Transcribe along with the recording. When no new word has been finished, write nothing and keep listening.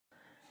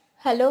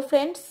Hello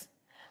friends,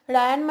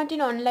 Ryan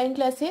Martin online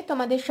ক্লাসে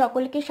তোমাদের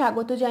সকলকে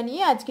স্বাগত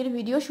জানিয়ে আজকের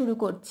ভিডিও শুরু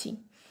করছি।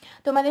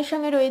 তোমাদের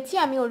সঙ্গে রয়েছি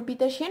আমি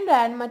অর্পিতা সেন,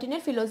 রায়ান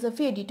মার্টিনের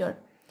ফিলোসফি এডিটর।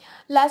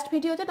 লাস্ট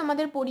ভিডিওতে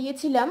তোমাদের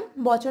পড়িয়েছিলাম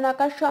বচন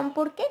আকার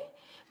সম্পর্কে,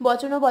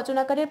 বচন ও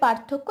বচনাকারের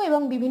পার্থক্য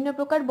এবং বিভিন্ন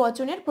প্রকার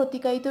বচনের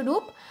প্রতিকায়িত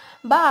রূপ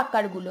বা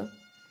আকারগুলো।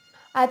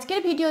 আজকের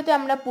ভিডিওতে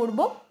আমরা পড়ব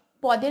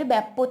পদের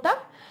ব্যাপ্যতা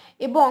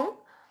এবং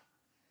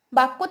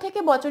বাক্য থেকে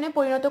বচনে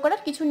পরিণত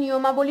করার কিছু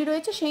নিয়মাবলী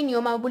রয়েছে, সেই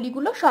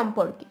নিয়মাবলীগুলো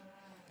সম্পর্কে।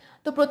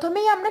 তো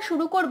প্রথমেই আমরা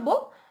শুরু করব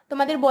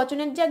তোমাদের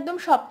বচনের যে একদম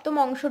সপ্তম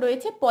অংশ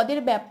রয়েছে পদের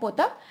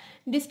ব্যাপ্যতা,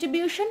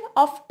 ডিস্ট্রিবিউশন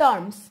অফ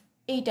টার্মস,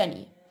 এইটা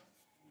নিয়ে।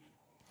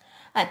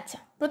 আচ্ছা,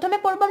 প্রথমে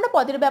পড়বো আমরা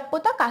পদের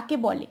ব্যাপ্যতা কাকে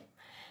বলে।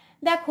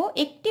 দেখো,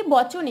 একটি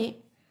বচনে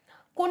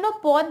কোনো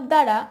পদ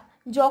দ্বারা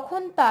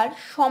যখন তার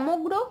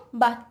সমগ্র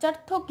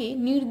বাচ্যার্থকে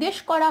নির্দেশ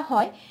করা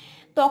হয়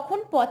তখন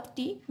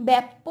পদটি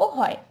ব্যাপ্য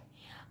হয়,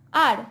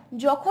 আর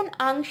যখন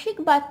আংশিক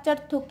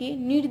বাচ্যার্থকে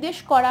নির্দেশ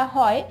করা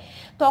হয়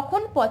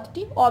তখন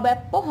পদটি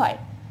অব্যাপ্য হয়।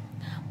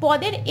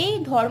 পদের এই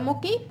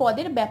ধর্মকেই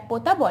পদের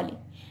ব্যাপ্যতা বলে।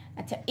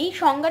 আচ্ছা, এই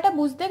সংজ্ঞাটা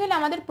বুঝতে গেলে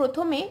আমাদের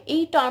প্রথমে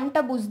এই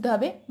টার্মটা বুঝতে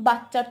হবে,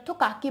 বাচ্যার্থ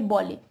কাকে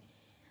বলে,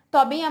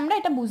 তবেই আমরা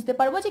এটা বুঝতে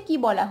পারবো যে কি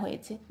বলা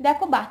হয়েছে।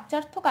 দেখো,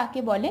 বাচ্যার্থ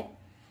কাকে বলে।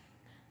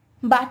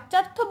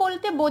 বাচ্যার্থ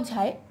বলতে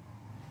বোঝায়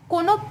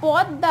কোনো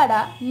পদ দ্বারা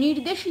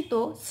নির্দেশিত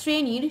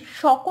শ্রেণীর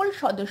সকল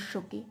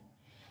সদস্যকে।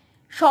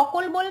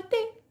 সকল বলতে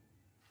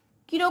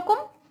কিরকম?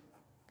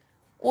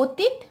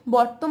 অতীত,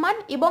 বর্তমান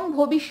এবং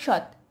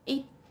ভবিষ্যৎ, এই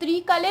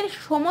ত্রিকালের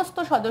সমস্ত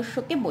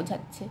সদস্যকে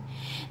বোঝাচ্ছে।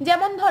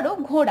 যেমন ধরো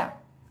ঘোড়া,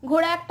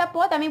 ঘোড়া একটা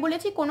পদ, আমি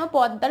বলেছি কোনো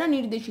পদ দ্বারা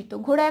নির্দেশিত,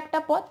 ঘোড়া একটা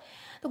পদ।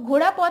 তো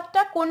ঘোড়া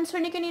পদটা কোন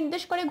শ্রেণীকে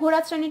নির্দেশ করে? ঘোড়া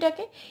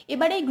শ্রেণীটাকে।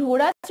 এবার এই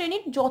ঘোড়া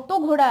শ্রেণীর যত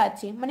ঘোড়া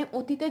আছে, মানে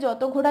অতীতে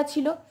যত ঘোড়া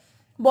ছিল,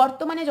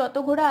 বর্তমানে যত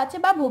ঘোড়া আছে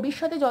বা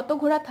ভবিষ্যতে যত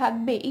ঘোড়া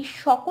থাকবে, এই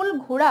সকল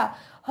ঘোড়া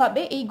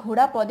হবে এই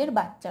ঘোড়া পদের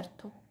বাচ্যার্থ।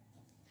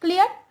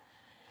 ক্লিয়ার?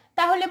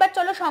 তাহলে এবার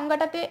চলো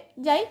সংজ্ঞাটাতে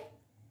যাই।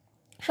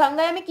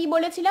 সংজ্ঞায় আমি কি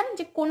বলেছিলাম?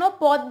 যে কোনো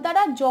পদ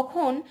দ্বারা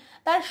যখন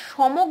তার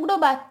সমগ্র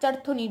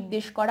বাচ্যার্থ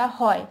নির্দেশ করা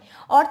হয়,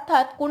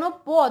 অর্থাৎ কোনো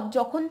পদ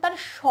যখন তার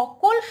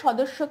সকল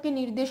সদস্যকে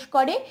নির্দেশ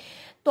করে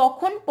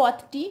তখন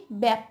পদটি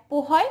ব্যাপ্য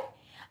হয়,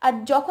 আর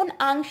যখন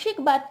আংশিক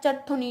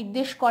বাচ্যার্থ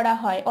নির্দেশ করা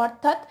হয়,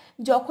 অর্থাৎ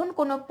যখন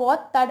কোনো পদ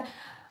তার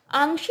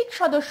আংশিক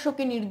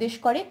সদস্যকে নির্দেশ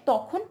করে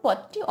তখন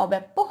পদটি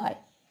অব্যাপ্য হয়।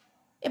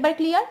 এবার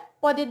ক্লিয়ার?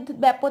 পদের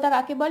ব্যাপ্যতা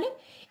কাকে বলে?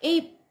 এই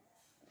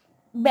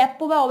ব্যাপ্য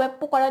বা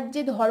অব্যাপ্য করার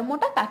যে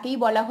ধর্মটা তাকেই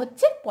বলা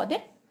হচ্ছে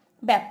পদের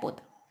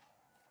ব্যাপ্যতা।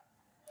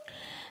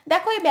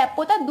 দেখো, এই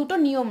ব্যাপ্যতার দুটো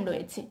নিয়ম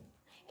রয়েছে।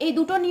 এই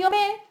দুটো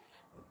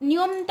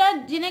নিয়মটা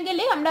জেনে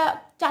গেলে আমরা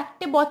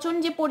চারটে বচন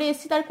যে পড়ে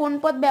এসেছি তার কোন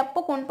পদ ব্যাপ্য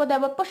কোন পদ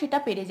অব্যাপ্য সেটা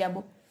পেরে যাব।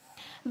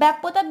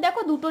 ব্যাপ্যতার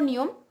দেখো দুটো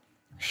নিয়ম।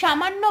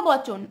 সামান্য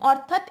বচন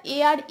অর্থাৎ এ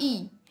আর ই,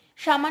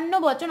 সামান্য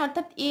বচন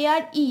অর্থাৎ এ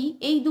আর ই,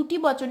 এই দুটি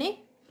বচনে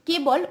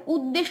কেবল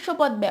উদ্দেশ্য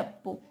পদ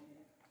ব্যাপ্য।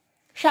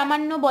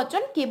 সামান্য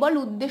বচন কেবল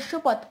উদ্দেশ্য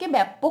পদকে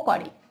ব্যাপ্য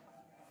করে।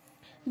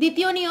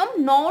 দ্বিতীয় নিয়ম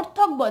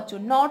নঅর্থক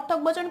বচন। নঅর্থক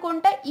বচন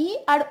কোনটা? ই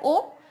আর ও।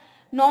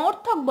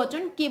 নঅর্থক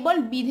বচন কেবল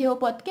বিধেয়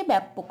পদকে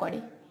ব্যাপ্য করে।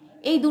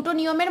 এই দুটো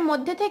নিয়মের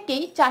মধ্যে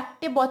থেকেই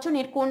চারটে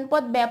বচনের কোন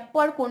পদ ব্যাপ্য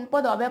আর কোন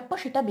পদ অব্যাপ্য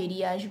সেটা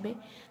বেরিয়ে আসবে।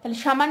 তাহলে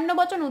সামান্য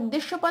বচন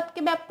উদ্দেশ্য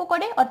পদকে ব্যাপ্য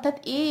করে অর্থাৎ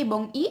এ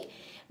এবং ই,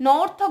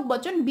 নঅর্থক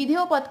বচন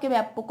বিধেয় পদকে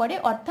ব্যাপ্য করে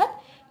অর্থাৎ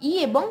ই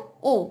এবং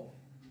ও।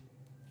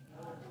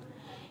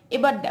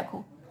 এবার দেখো,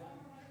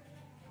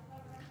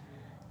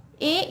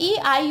 এ ই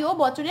আই ও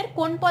বচনের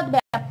কোন পদ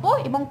ব্যাপ্য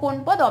এবং কোন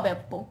পদ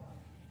অব্যাপ্য।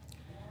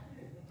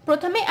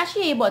 প্রথমে আসি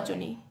এ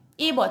বচনে।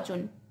 এ বচন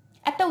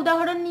একটা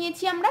উদাহরণ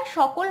নিয়েছি আমরা,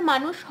 সকল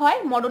মানুষ হয়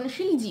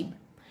মরণশীল জীব।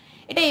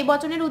 এটা এ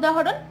বচনের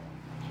উদাহরণ।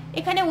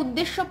 এখানে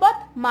উদ্দেশ্য পদ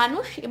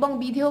মানুষ এবং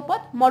বিধেয়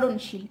পদ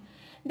মরণশীল।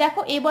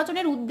 দেখো, এ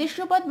বচনের উদ্দেশ্য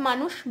পদ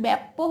মানুষ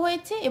ব্যাপ্য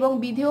হয়েছে এবং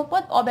বিধেয়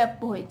পদ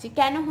অব্যাপ্য হয়েছে।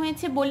 কেন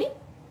হয়েছে বলি।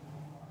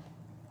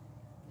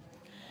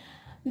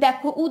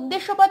 দেখো,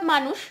 উদ্দেশ্য পদ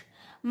মানুষ,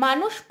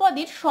 মানুষ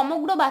পদের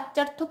সমগ্র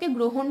বাচ্যার্থকে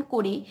গ্রহণ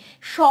করে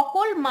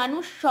সকল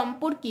মানুষ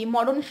সম্পর্কে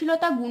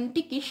মরণশীলতা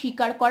গুণটিকে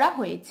স্বীকার করা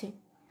হয়েছে।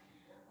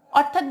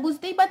 অর্থাৎ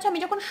বুঝতেই পারছো, আমি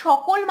যখন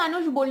সকল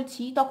মানুষ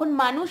বলছি তখন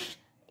মানুষ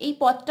এই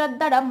পদটার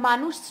দ্বারা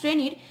মানুষ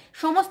শ্রেণীর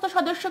সমস্ত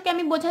সদস্যকে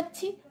আমি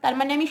বোঝাচ্ছি, তার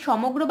মানে আমি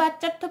সমগ্র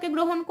বাচ্যার্থকে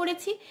গ্রহণ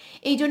করেছি,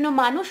 এই জন্য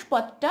মানুষ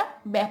পদটা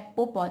ব্যাপ্য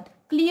পদ।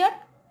 ক্লিয়ার?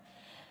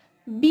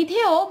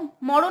 বিধেয়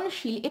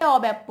মরণশীল, এটা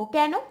অব্যাপ্য।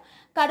 কেন?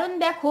 কারণ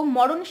দেখো,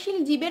 মরণশীল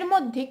জীবের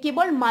মধ্যে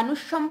কেবল মানুষ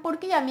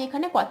সম্পর্কেই আমি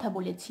এখানে কথা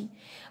বলেছি।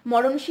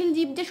 মরণশীল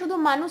জীব যে শুধু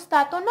মানুষ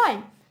তা তো নয়,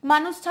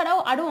 মানুষ ছাড়াও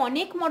আরো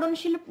অনেক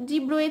মরণশীল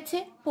জীব রয়েছে,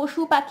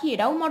 পশু পাখি,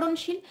 এরাও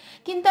মরণশীল,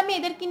 কিন্তু আমি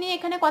এদেরকে নিয়ে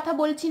এখানে কথা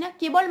বলছি না,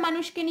 কেবল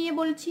মানুষকে নিয়ে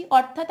বলছি।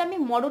 অর্থাৎ আমি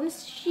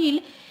মরণশীল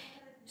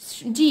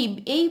জীব,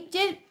 এই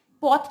যে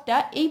পদটা,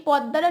 এই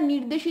পদ দ্বারা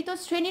নির্দেশিত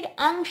শ্রেণীর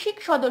আংশিক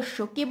সদস্য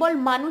কেবল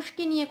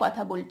মানুষকে নিয়ে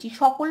কথা বলছি,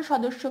 সকল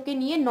সদস্যকে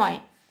নিয়ে নয়।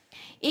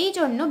 এই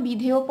জন্য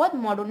বিধেয় পদ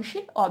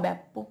মরণশীল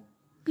অব্যাপ্য।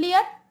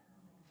 ক্লিয়ার?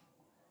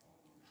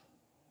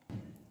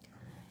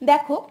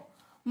 দেখো,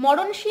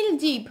 মরণশীল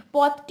জীব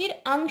পদটির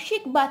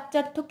আংশিক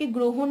বাচ্যার্থকে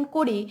গ্রহণ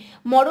করে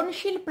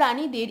মরণশীল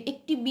প্রাণীদের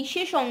একটি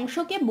বিশেষ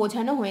অংশকে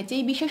বোঝানো হয়েছে।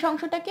 এই বিশেষ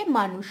অংশটাকে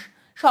মানুষ,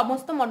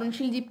 সমস্ত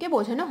মরণশীল জীবকে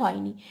বোঝানো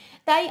হয়নি।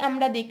 তাই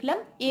আমরা দেখলাম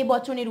এ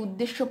বচনের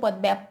উদ্দেশ্য পদ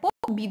ব্যাপ্য,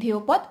 বিধেয়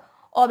পদ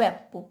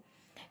অব্যাপ্য।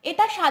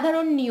 এটা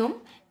সাধারণ নিয়ম,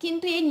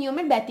 কিন্তু এই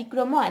নিয়মের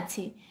ব্যতিক্রমও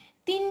আছে।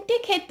 তিনটি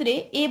ক্ষেত্রে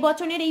এ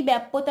বচনের এই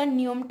ব্যাপ্যতার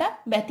নিয়মটা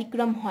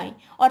ব্যতিক্রম হয়,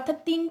 অর্থাৎ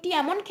তিনটি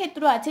এমন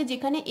ক্ষেত্র আছে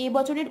যেখানে এ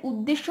বচনের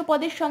উদ্দেশ্য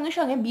পদের সঙ্গে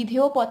সঙ্গে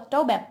বিধেয়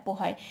পদটাও ব্যাপ্য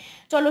হয়।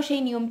 চলো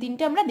সেই নিয়ম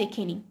তিনটে আমরা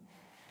দেখে নিই।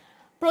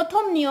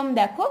 প্রথম নিয়ম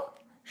দেখো,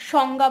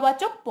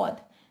 সংজ্ঞাবাচক পদ।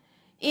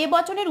 এ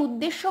বচনের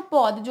উদ্দেশ্য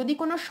পদ যদি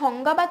কোনো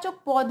সংজ্ঞাবাচক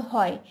পদ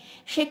হয়,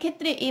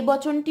 সেক্ষেত্রে এ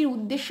বচনটির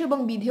উদ্দেশ্য এবং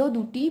বিধেয়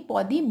দুটি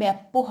পদই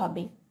ব্যাপ্য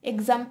হবে।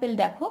 এক্সাম্পল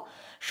দেখো,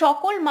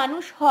 সকল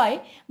মানুষ হয়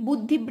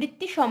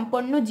বুদ্ধিবৃত্তি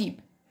সম্পন্ন জীব।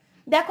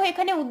 দেখো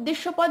এখানে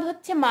উদ্দেশ্য পদ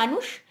হচ্ছে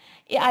মানুষ,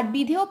 আর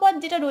বিধেয় পদ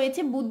যেটা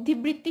রয়েছে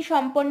বুদ্ধিবৃত্তি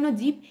সম্পন্ন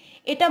জীব,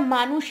 এটা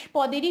মানুষ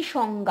পদেরই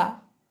সংজ্ঞা।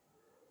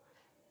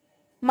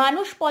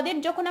 মানুষ পদের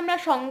যখন আমরা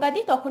সংজ্ঞা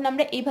দিই তখন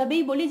আমরা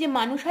এভাবেই বলি যে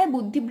মানুষ হয়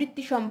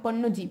বুদ্ধিবৃত্তি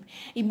সম্পন্ন জীব।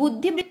 এই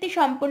বুদ্ধিবৃত্তি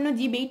সম্পন্ন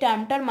জীব এই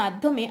টার্মটার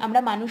মাধ্যমে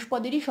আমরা মানুষ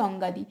পদেরই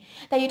সংজ্ঞা দিই,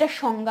 তাই এটা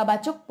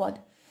সংজ্ঞাবাচক পদ।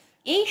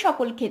 এই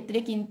সকল ক্ষেত্রে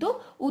কিন্তু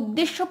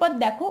উদ্দেশ্যপদ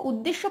দেখো,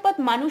 উদ্দেশ্যপদ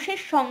মানুষের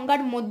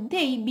সংজ্ঞার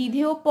মধ্যেই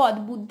বিধেয় পদ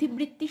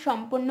বুদ্ধিবৃত্তি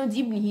সম্পন্ন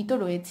জীব নিহিত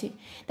রয়েছে,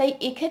 তাই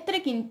এক্ষেত্রে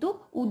কিন্তু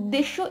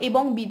উদ্দেশ্য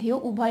এবং বিধেয়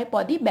উভয়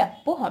পদই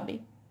ব্যাপ্য হবে।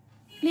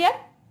 ক্লিয়ার?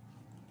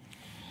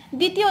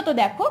 দ্বিতীয়ত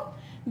দেখো,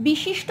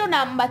 বিশিষ্ট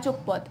নামবাচক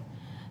পদ।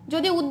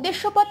 যদি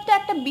উদ্দেশ্য পদটা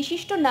একটা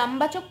বিশিষ্ট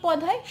নামবাচক পদ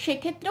হয়,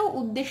 সেক্ষেত্রেও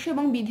উদ্দেশ্য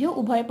এবং বিধেয়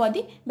উভয়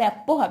পদই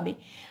ব্যাপ্য হবে।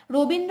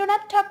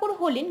 রবীন্দ্রনাথ ঠাকুর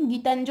হলেন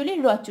গীতাঞ্জলির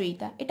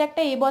রচয়িতা, এটা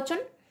একটা এ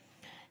বচন।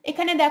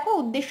 এখানে দেখো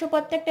উদ্দেশ্য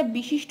পদটা একটা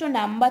বিশিষ্ট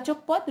নামবাচক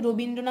পদ,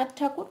 রবীন্দ্রনাথ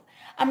ঠাকুর।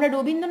 আমরা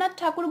রবীন্দ্রনাথ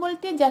ঠাকুর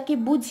বলতে যাকে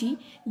বুঝি,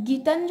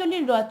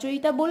 গীতাঞ্জলির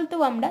রচয়িতা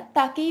বলতেও আমরা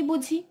তাকেই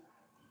বুঝি।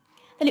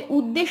 তাহলে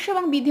উদ্দেশ্য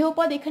এবং বিধেয়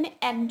পদ এখানে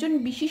একজন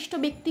বিশিষ্ট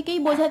ব্যক্তিকেই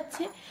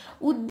বোঝাচ্ছে।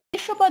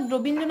 উদ্দেশ্য পদ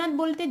রবীন্দ্রনাথ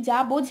বলতে যা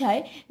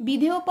বোঝায়,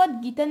 বিধেয় পদ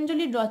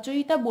গীতাঞ্জলির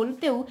রচয়িতা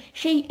বলতেও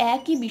সেই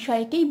একই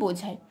বিষয়কেই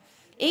বোঝায়।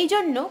 এই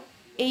জন্য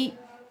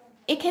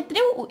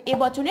এক্ষেত্রেও এ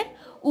বচনের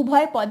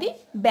উভয় পদই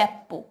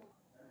ব্যাপ্য।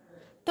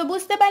 তো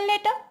বুঝতে পারলে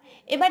এটা?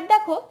 এবার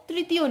দেখো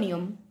তৃতীয়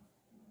নিয়ম,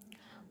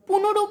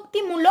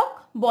 পুনরুক্তিমূলক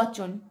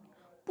বচন।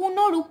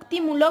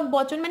 পুনরুক্তিমূলক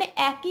বচন মানে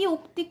একই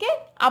উক্তিকে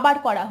আবার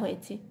করা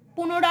হয়েছে,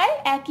 পুনরায়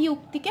একই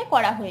উক্তিকে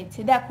করা হয়েছে।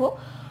 দেখো,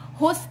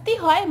 হস্তি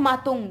হয়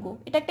মাতঙ্গ,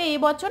 এটা একটা এ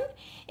বচন।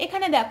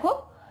 এখানে দেখো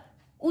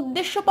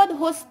উদ্দেশ্যপদ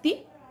হস্তি,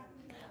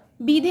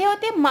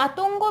 বিধেয়তে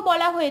মাতঙ্গ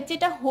বলা হয়েছে,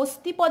 এটা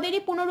হস্তি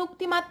পদেরই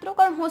পুনরুক্তি মাত্র,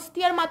 কারণ হস্তি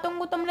আর মাতঙ্গ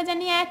তোমরা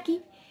জানি একই।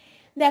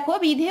 দেখো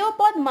বিধেয়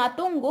পদ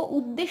মাতঙ্গ,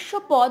 উদ্দেশ্য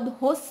পদ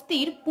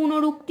হস্তির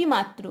পুনরুক্তি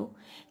মাত্র,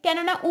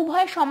 কেননা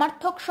উভয়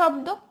সমার্থক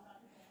শব্দ।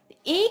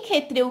 এই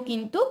ক্ষেত্রেও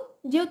কিন্তু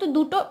যেহেতু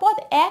দুটো পদ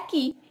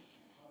একই,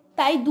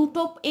 তাই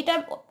দুটো, এটা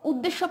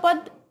উদ্দেশ্য পদ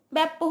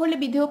ব্যাপ্য হলে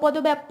বিধেয়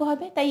পদও ব্যাপ্য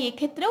হবে, তাই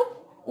এক্ষেত্রেও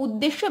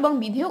উদ্দেশ্য এবং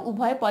বিধেয়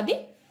উভয় পদই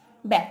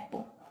ব্যাপ্য।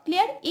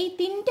 ক্লিয়ার? এই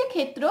তিনটে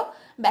ক্ষেত্র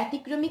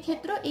ব্যতিক্রমী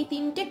ক্ষেত্র, এই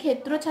তিনটে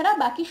ক্ষেত্র ছাড়া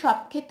বাকি সব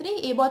ক্ষেত্রেই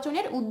এ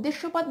বচনের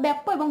উদ্দেশ্য পদ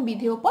ব্যাপ্য এবং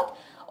বিধেয় পদ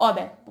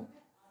অব্যাপ্য।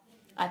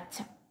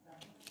 আচ্ছা,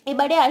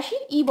 এবারে আসি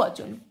ই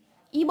বচন।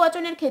 ই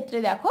বচনের ক্ষেত্রে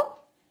দেখো,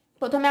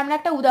 প্রথমে আমরা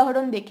একটা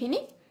উদাহরণ দেখে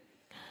নিই।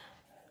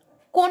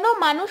 কোনো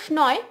মানুষ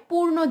নয়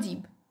পূর্ণ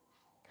জীব।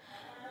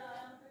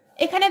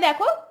 এখানে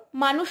দেখো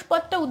মানুষ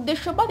পদটা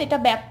উদ্দেশ্য পদ, এটা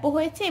ব্যাপ্য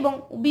হয়েছে, এবং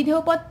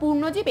বিধেয় পদ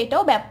পূর্ণজীব,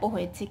 এটাও ব্যাপ্য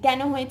হয়েছে। কেন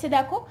হয়েছে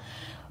দেখো,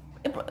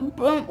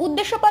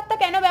 উদ্দেশ্য পদটা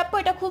কেন ব্যাপ্য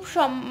এটা খুব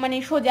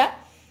সোজা।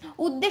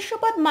 উদ্দেশ্য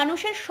পদ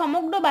মানুষের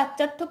সমগ্র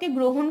বাচ্যার্থকে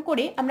গ্রহণ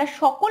করে আমরা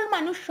সকল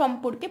মানুষ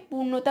সম্পর্কে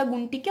পূর্ণতা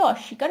গুণটিকে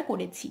অস্বীকার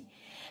করেছি,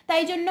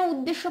 তাই জন্য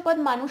উদ্দেশ্য পদ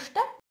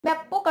মানুষটা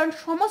ব্যাপ্য, কারণ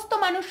সমস্ত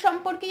মানুষ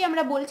সম্পর্কেই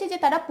আমরা বলছি যে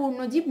তারা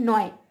পূর্ণজীব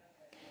নয়,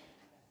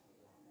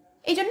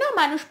 এই জন্য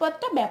মানুষ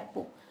পদটা ব্যাপ্য।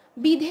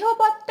 বিধেয়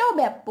পদটাও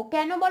ব্যাপ্য,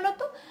 কেন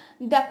বলতো?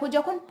 দেখো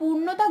যখন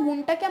পূর্ণতা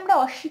গুণটাকে আমরা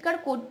অস্বীকার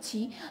করছি,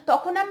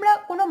 তখন আমরা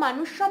কোনো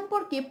মানুষ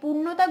সম্পর্কে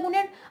পূর্ণতা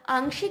গুণের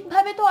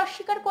আংশিকভাবে তো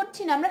অস্বীকার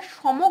করছি না, আমরা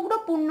সমগ্র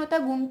পূর্ণতা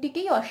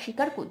গুণটিকেই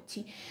অস্বীকার করছি।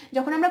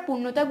 যখন আমরা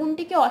পূর্ণতা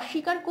গুণটিকে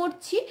অস্বীকার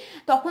করছি,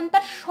 তখন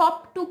তার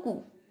সবটুকু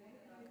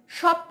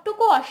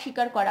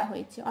অস্বীকার করা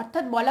হয়েছে,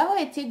 অর্থাৎ বলা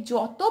হয়েছে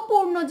যত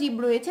পূর্ণ জীব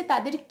রয়েছে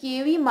তাদের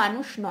কেউই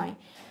মানুষ নয়।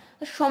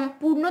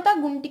 সম্পূর্ণতা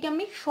গুণটিকে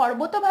আমি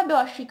সর্বতভাবে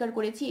অস্বীকার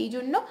করেছি, এই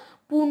জন্য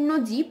পূর্ণ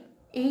জীব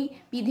এই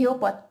বিধেয়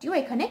পদটিও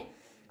এখানে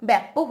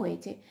ব্যাপ্য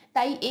হয়েছে।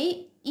 তাই এই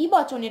ই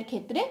বচনের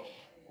ক্ষেত্রে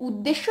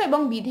উদ্দেশ্য এবং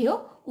বিধেয়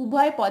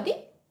উভয় পদই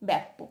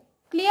ব্যাপ্য।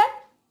 ক্লিয়ার?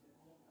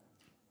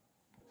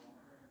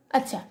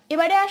 আচ্ছা,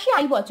 এবারে আসি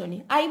আই বচনে।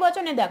 আই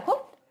বচনে দেখো,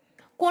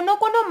 কোনো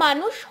কোনো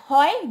মানুষ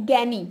হয়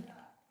জ্ঞানী।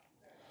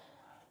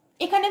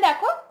 এখানে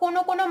দেখো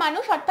কোনো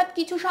মানুষ, অর্থাৎ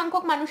কিছু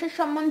সংখ্যক মানুষের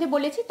সম্বন্ধে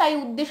বলেছি, তাই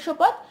উদ্দেশ্য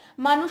পদ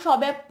মানুষ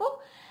অব্যাপ্য,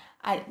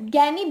 আর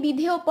জ্ঞানী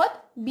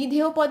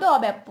বিধেয় পদও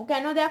অব্যাপ্য।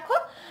 কেন দেখো,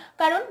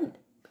 কারণ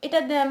এটা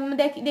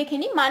দেখে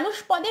নি, মানুষ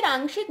পদের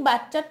আংশিক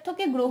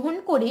বাচ্যার্থকে গ্রহণ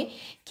করে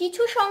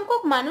কিছু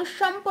সংখ্যক মানুষ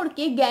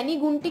সম্পর্কে জ্ঞানী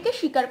গুণটিকে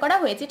স্বীকার করা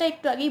হয়েছে, এটা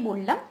একটু আগেই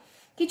বললাম।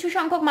 কিছু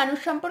সংখ্যক মানুষ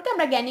সম্পর্কে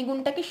আমরা জ্ঞানী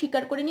গুণটাকে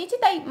স্বীকার করে নিয়েছি,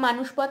 তাই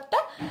মানুষ পদটা,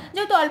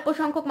 যেহেতু অল্প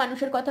সংখ্যক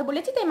মানুষের কথা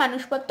বলেছি তাই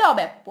মানুষ পদটা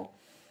অব্যাপ্য।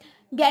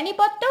 জ্ঞানী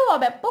পদটাও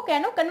অব্যাপ্য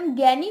কেন? কারণ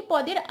জ্ঞানী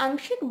পদের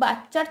আংশিক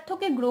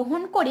বাচ্যার্থকে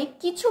গ্রহণ করে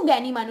কিছু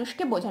জ্ঞানী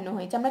মানুষকে বোঝানো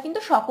হয়েছে। আমরা কিন্তু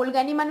সকল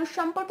জ্ঞানী মানুষ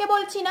সম্পর্কে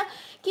বলছি না,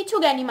 কিছু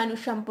জ্ঞানী মানুষ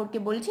সম্পর্কে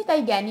বলছি,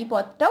 তাই জ্ঞানী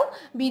পদটাও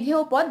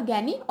বিধেয় পদ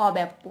জ্ঞানী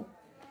অব্যাপ্য।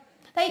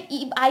 তাই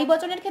আই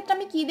বচনের ক্ষেত্রে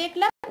আমি কি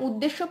দেখলাম?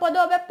 উদ্দেশ্য পদ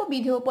অব্যাপ্য,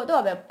 বিধেয় পদ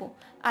অব্যাপ্য।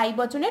 আই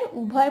বচনের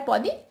উভয়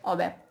পদই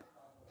অব্যাপ্য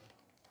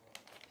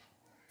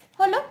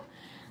হলো।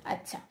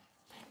 আচ্ছা,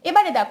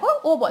 এবারে দেখো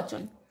ও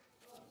বচন।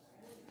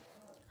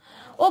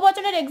 ও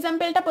বচনের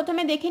এক্সাম্পলটা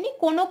প্রথমে দেখে নি।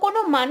 কোনো কোনো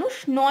মানুষ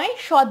নয়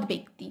সৎ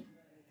ব্যক্তি।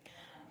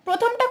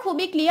 প্রথমটা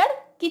খুবই ক্লিয়ার,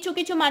 কিছু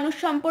কিছু মানুষ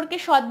সম্পর্কে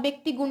সৎ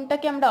ব্যক্তি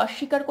গুণটাকে আমরা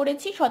অস্বীকার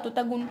করেছি,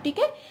 সততা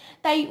গুণটিকে,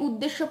 তাই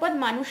উদ্দেশ্য পদ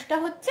মানুষটা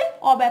হচ্ছে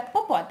অব্যাপ্য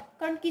পদ,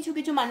 কারণ কিছু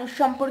কিছু মানুষ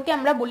সম্পর্কে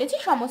আমরা বলেছি,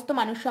 সমস্ত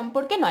মানুষ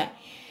সম্পর্কে নয়।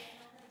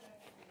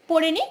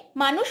 পড়ে নি,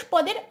 মানুষ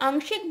পদের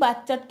আংশিক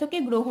বাচ্যার্থকে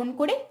গ্রহণ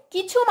করে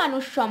কিছু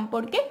মানুষ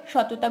সম্পর্কে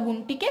সততা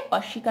গুণটিকে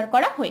অস্বীকার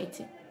করা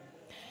হয়েছে।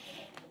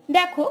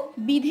 দেখো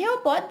বিধেয়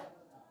পদ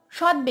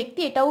সৎ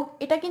ব্যক্তি,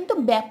 এটা কিন্তু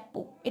ব্যাপ্য,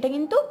 এটা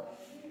কিন্তু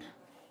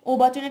ও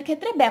বচনের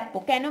ক্ষেত্রে ব্যাপ্য।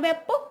 কেন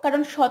ব্যাপ্য?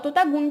 কারণ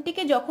সততা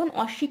গুণটিকে যখন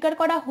অস্বীকার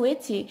করা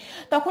হয়েছে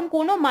তখন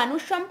কোনো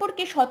মানুষ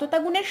সম্পর্কে সততা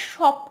গুণের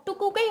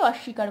সবটুকুকেই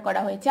অস্বীকার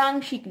করা হয়েছে,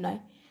 আংশিক নয়।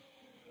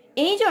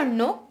 এই জন্য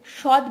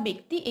সৎ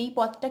ব্যক্তি এই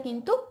পদটা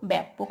কিন্তু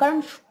ব্যাপ্য, কারণ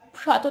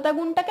সততা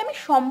গুণটাকে আমি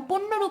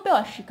সম্পূর্ণরূপে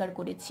অস্বীকার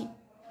করেছি।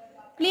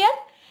 ক্লিয়ার?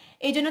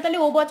 এই জন্য তাহলে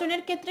ও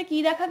বচনের ক্ষেত্রে কি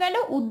দেখা গেল?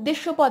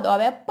 উদ্দেশ্য পদ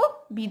অব্যাপ্য,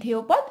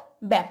 বিধেয় পদ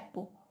ব্যাপ্য।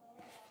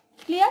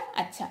 ক্লিয়ার?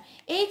 আচ্ছা,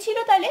 এই ছিল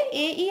তাহলে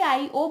এ ই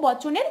আই ও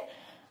বচনের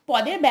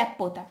পদের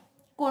ব্যাপ্যতা,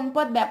 কোন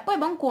পদ ব্যাপ্য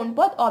এবং কোন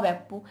পদ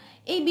অব্যাপ্য।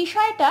 এই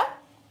বিষয়টা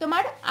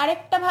তোমার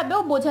আরেকটা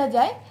ভাবেও বোঝা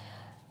যায়।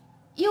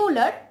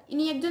 ইউলার,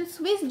 ইনি একজন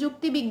সুইস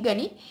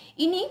যুক্তিবিজ্ঞানী,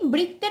 ইনি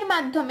বৃত্তের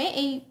মাধ্যমে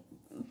এই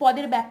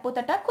পদের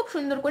ব্যাপ্যতাটা খুব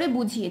সুন্দর করে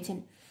বুঝিয়েছেন।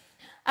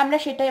 আমরা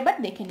সেটা এবার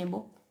দেখে নেব।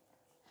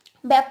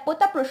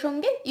 ব্যাপ্যতা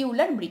প্রসঙ্গে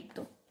ইউলার বৃত্ত।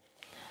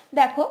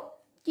 দেখো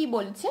কি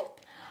বলছে।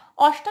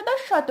 অষ্টাদশ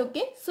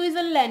শতকে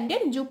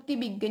সুইজারল্যান্ডের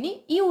যুক্তিবিজ্ঞানী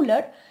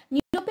ইউলার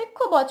নিরপেক্ষ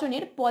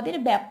বচনের পদের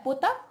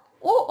ব্যাপ্যতা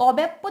ও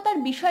অব্যাপ্যতার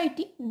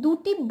বিষয়টি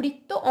দুটি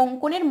বৃত্ত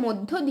অঙ্কনের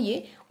মধ্য দিয়ে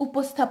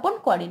উপস্থাপন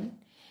করেন।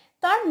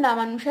 তার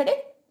নামানুসারে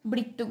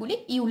বৃত্তগুলি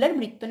ইউলার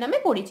বৃত্ত নামে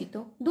পরিচিত।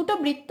 দুটো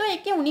বৃত্ত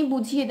একে উনি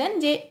বুঝিয়ে দেন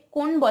যে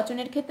কোন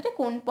বচনের ক্ষেত্রে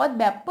কোন পদ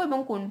ব্যাপ্য এবং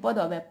কোন পদ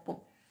অব্যাপ্য।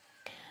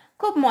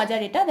 খুব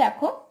মজার এটা।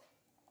 দেখো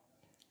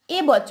এ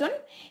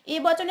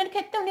বচনের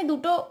ক্ষেত্রে উনি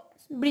দুটো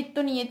বৃত্ত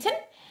নিয়েছেন,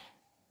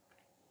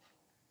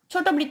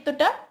 ছোট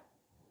বৃত্তটা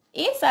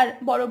এস আর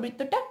বড়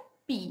বৃত্তটা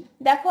পি।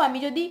 দেখো আমি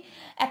যদি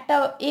একটা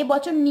এ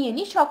বচন নিয়ে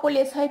নিই, সকল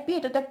এস হয় পি,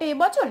 এটা তো একটা এ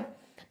বচন,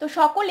 তো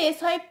সকল এস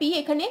হয় পি,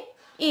 এখানে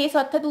এস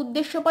অর্থাৎ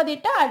উদ্দেশ্য পদ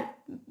এটা, আর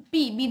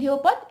পি বিধেয়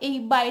পদ এই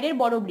বাইরের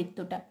বড়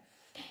বৃত্তটা।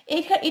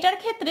 এটার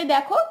ক্ষেত্রে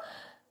দেখো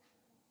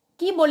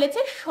কি বলেছে,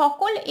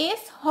 সকল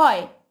এস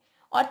হয়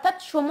অর্থাৎ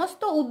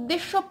সমস্ত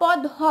উদ্দেশ্য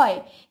পদ হয়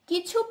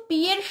কিছু পি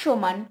এর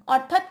সমান,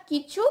 অর্থাৎ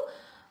কিছু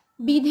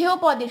বিধেয়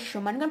পদের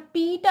সমান। কারণ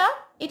পিটা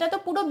এটা তো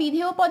পুরো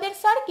বিধেয় পদের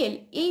সার্কেল,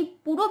 এই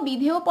পুরো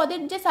বিধেয়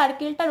পদের যে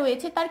সার্কেলটা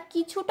রয়েছে তার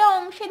কিছুটা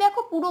অংশে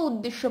দেখো পুরো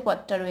উদ্দেশ্য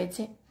পদটা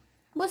রয়েছে।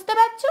 বুঝতে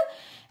পারছো?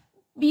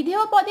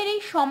 বিধেয় পদের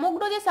এই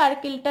সমগ্র যে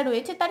সার্কেলটা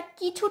রয়েছে তার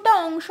কিছুটা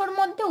অংশের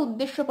মধ্যে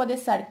উদ্দেশ্য পদের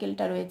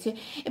সার্কেলটা রয়েছে,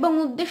 এবং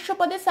উদ্দেশ্য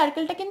পদের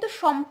সার্কেলটা কিন্তু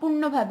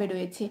সম্পূর্ণভাবে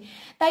রয়েছে।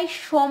 তাই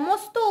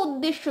সমস্ত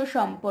উদ্দেশ্য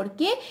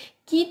সম্পর্কে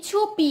কিছু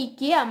পি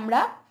কে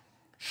আমরা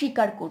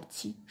স্বীকার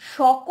করছি।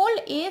 সকল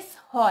এস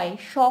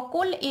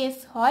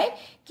হয়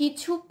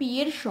কিছু পি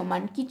এর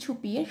সমান, কিছু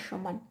পি এর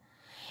সমান।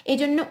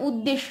 এজন্য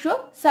উদ্দেশ্য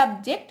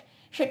সাবজেক্ট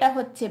সেটা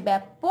হচ্ছে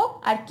ব্যাপ্য,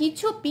 আর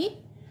কিছু পি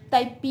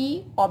তাই পি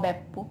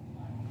অব্যাপ্য,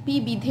 পি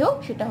বিধেয়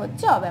সেটা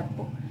হচ্ছে অব্যাপ্য।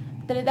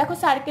 তাহলে দেখো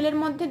সার্কেলের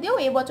মধ্যে দিয়েও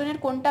এ বচনের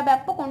কোনটা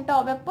ব্যাপ্য কোনটা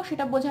অব্যাপ্য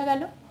সেটা বোঝা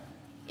গেল।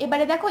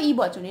 এবারে দেখো ই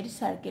বচনের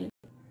সার্কেল।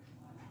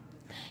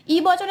 ই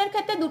বচনের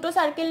ক্ষেত্রে দুটো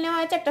সার্কেল নেওয়া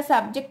হয়েছে, একটা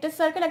সাবজেক্টের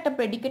সার্কেল, একটা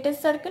প্রেডিকেটের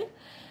সার্কেল।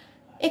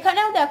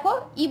 এখানেও দেখো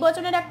ই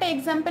বচনের একটা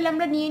এক্সাম্পল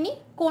আমরা নিয়ে নিই।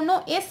 কোনো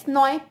এস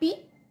নয় পি,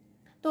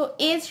 তো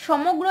এস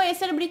সমগ্র এস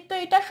এর বৃত্ত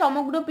এটা,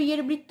 সমগ্র পি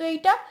এর বৃত্ত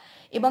এইটা,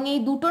 এবং এই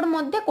দুটোর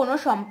মধ্যে কোনো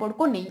সম্পর্ক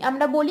নেই।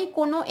 আমরা বলি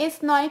কোনো এস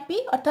নয় পি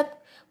অর্থাৎ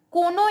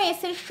কোনো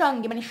এস এর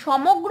সঙ্গে, মানে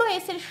সমগ্র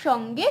এস এর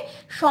সঙ্গে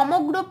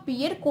সমগ্র পি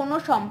এর কোনো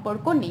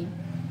সম্পর্ক নেই।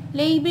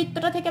 এই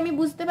বৃত্তটা থেকে আমি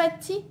বুঝতে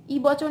পারছি ই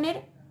বচনের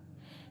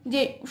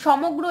যে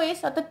সমগ্র এস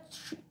অর্থাৎ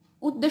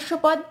উদ্দেশ্য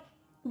পদ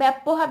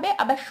ব্যাপ্য হবে,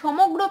 আবার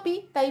সমগ্র পি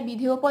তাই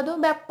বিধেয় পদও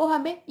ব্যাপ্য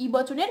হবে। ই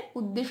বচনের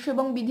উদ্দেশ্য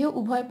এবং বিধেয়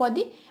উভয়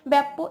পদই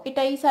ব্যাপ্য,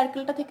 এটা এই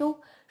সার্কেলটা থেকেও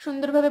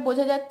সুন্দরভাবে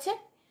বোঝা যাচ্ছে।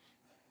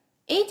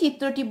 এই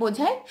চিত্রটি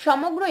বোঝায়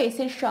সমগ্র এস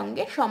এর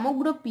সঙ্গে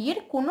সমগ্র পি এর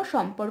কোনো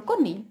সম্পর্ক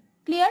নেই।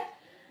 ক্লিয়ার?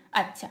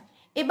 আচ্ছা,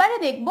 এবারে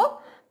দেখব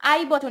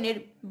আই বচনের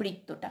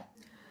বৃত্তটা।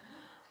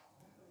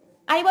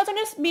 আই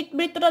বচনের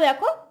বৃত্তটা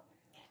দেখো,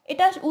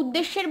 এটা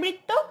উদ্দেশ্যের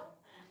বৃত্ত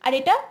আর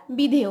এটা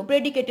বিধেয়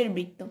প্রেডিকেটের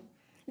বৃত্ত।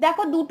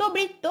 দেখো দুটো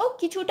বৃত্ত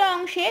কিছুটা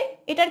অংশে,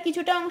 এটার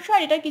কিছুটা অংশ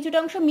আর এটার কিছুটা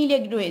অংশ মিলে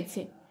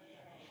রয়েছে।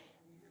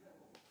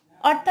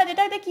 অর্থাৎ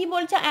এটাতে কি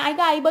বলছে,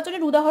 আগে আই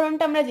বচনের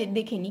উদাহরণটা আমরা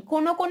দেখে নিই।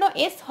 কোনো কোনো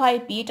এস হয়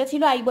পি, এটা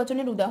ছিল আই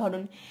বচনের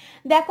উদাহরণ।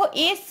 দেখো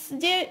এস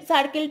যে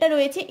সার্কেলটা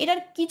রয়েছে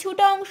এটার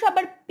কিছুটা অংশ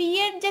আবার পি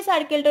এর যে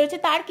সার্কেলটা রয়েছে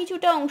তার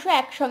কিছুটা অংশ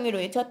একসঙ্গে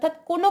রয়েছে, অর্থাৎ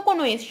কোনো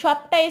কোনো এস,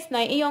 সবটা এস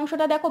নয়, এই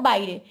অংশটা দেখো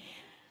বাইরে,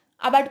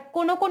 আবার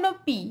কোনো কোনো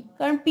পি,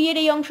 কারণ পি এর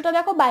এই অংশটা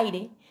দেখো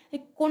বাইরে,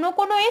 কোনো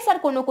কোনো এস আর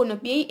কোনো কোনো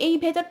পি, এই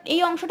ভেতর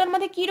এই অংশটার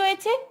মধ্যে কি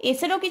রয়েছে,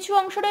 এস এরও কিছু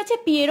অংশ রয়েছে,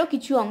 পি এরও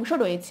কিছু অংশ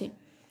রয়েছে।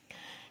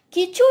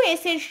 কিছু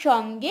এস এর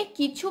সঙ্গে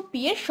কিছু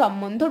পি এর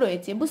সম্বন্ধ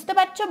রয়েছে। বুঝতে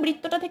পারছো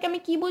বৃত্তটা থেকে আমি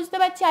কি বুঝতে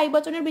পারছি? আই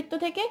বচনের বৃত্ত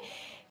থেকে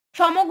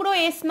সমগ্র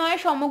এস নয়,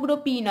 সমগ্র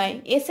পি নয়,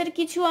 এস এর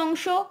কিছু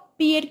অংশ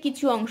পি এর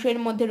কিছু অংশের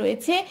মধ্যে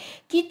রয়েছে,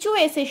 কিছু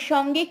এস এর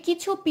সঙ্গে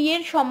কিছু পি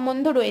এর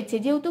সম্বন্ধ রয়েছে।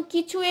 যেহেতু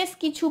কিছু এস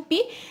কিছু পি,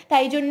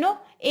 তাই জন্য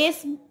এস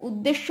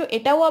উদ্দেশ্য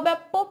এটাও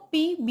অব্যাপ্য,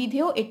 পি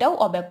বিধেয় এটাও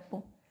অব্যাপ্য।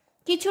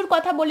 কিছুর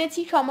কথা বলেছি,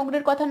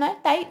 সমগ্রের কথা নয়,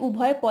 তাই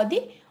উভয়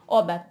পদই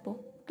অব্যাপ্য।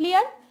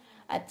 ক্লিয়ার?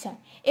 আচ্ছা,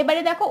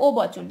 এবারে দেখো ও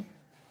বচন।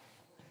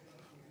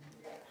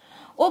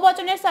 ও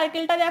বচনের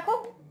সার্কেলটা দেখো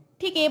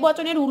ঠিক এ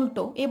বচনের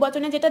উল্টো, এ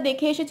বচনে যেটা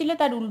দেখে এসেছিলে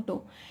তার উল্টো।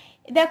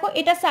 দেখো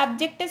এটা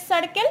সাবজেক্টের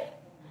সার্কেল,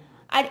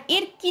 আর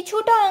এর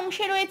কিছুটা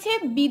অংশে রয়েছে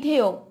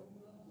বিধেয়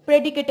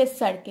প্রেডিকেটের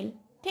সার্কেল।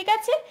 ঠিক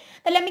আছে,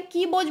 তাহলে আমি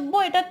কি বুঝবো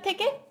এটার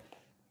থেকে?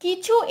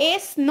 কিছু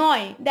এস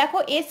নয়, দেখো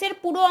এস এর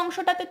পুরো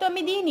অংশটাতে তো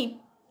আমি দিইনি,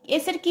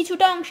 এস এর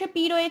কিছুটা অংশে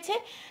পি রয়েছে,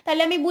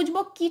 তাহলে আমি বুঝবো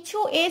কিছু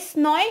এস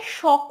নয়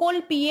সকল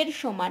পি এর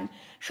সমান।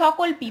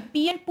 সকল পি,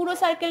 পি এর পুরো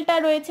সার্কেলটা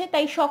রয়েছে,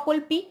 তাই সকল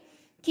পি।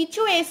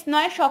 কিছু এস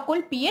নয় সকল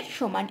পি এর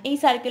সমান, এই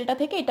সার্কেলটা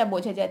থেকে এটা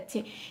বোঝা যাচ্ছে।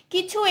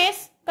 কিছু এস,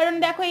 কারণ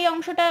দেখো এই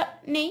অংশটা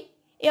নেই,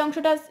 এই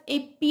অংশটা এই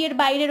পি এর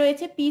বাইরে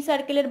রয়েছে, পি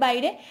সার্কেলের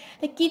বাইরে,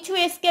 তাই কিছু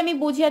এসকে আমি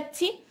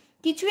বোঝাচ্ছি,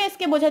 কিছু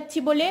এসকে বোঝাচ্ছি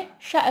বলে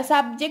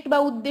সাবজেক্ট বা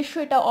উদ্দেশ্য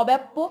এটা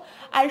অব্যাপ্য।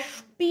 আর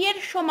পি এর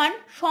সমান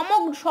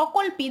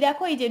সকল পি,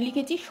 দেখো এই যে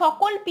লিখেছি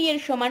সকল পি এর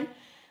সমান,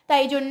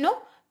 তাই জন্য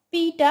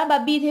পিটা বা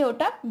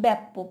বিধেয়টা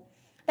ব্যাপ্য।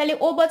 তাহলে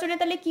ও বচনে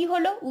তাহলে কি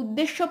হলো?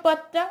 উদ্দেশ্য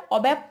পদটা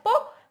অব্যাপ্য,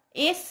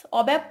 এস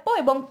অব্যাপ্য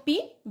এবং পি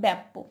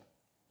ব্যাপ্য।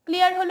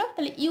 ক্লিয়ার হলো?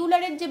 তাহলে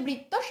ইউলারের যে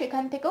বৃত্ত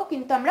সেখান থেকেও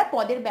কিন্তু আমরা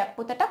পদের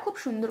ব্যাপ্যতাটা খুব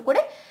সুন্দর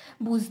করে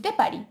বুঝতে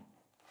পারি।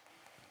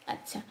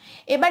 আচ্ছা,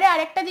 এবারে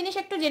আরেকটা জিনিস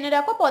একটু জেনে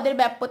রাখো পদের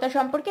ব্যাপ্যতা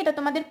সম্পর্কে, এটা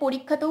তোমাদের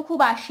পরীক্ষাতেও খুব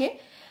আসে।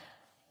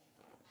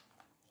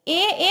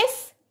 A S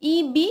E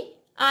B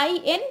I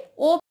N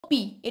O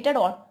P, এটার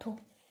অর্থ,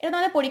 এটা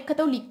তোমাদের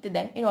পরীক্ষাতেও লিখতে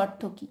দেয়, এর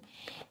অর্থ কি?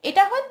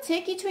 এটা হচ্ছে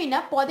কিছুই না,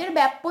 পদের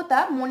ব্যাপ্যতা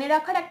মনে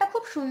রাখার একটা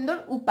খুব সুন্দর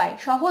উপায়,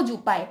 সহজ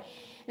উপায়।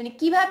 মানে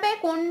কিভাবে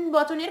কোন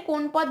বচনের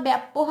কোন পদ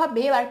ব্যাপ্য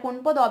হবে আর কোন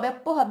পদ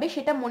অব্যাপ্য হবে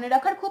সেটা মনে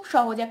রাখার খুব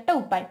সহজ একটা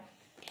উপায়।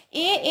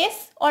 এ এস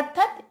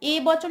অর্থাৎ এ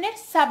বচনের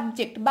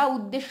সাবজেক্ট বা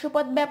উদ্দেশ্য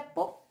পদ ব্যাপ্য।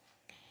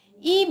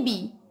 ই বি,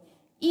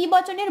 ই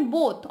বচনের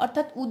বোথ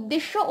অর্থাৎ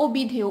উদ্দেশ্য ও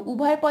বিধেয়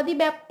উভয় পদই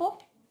ব্যাপ্য।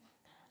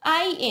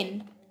 I N,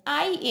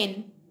 I N,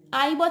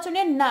 I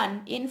বচনের naan,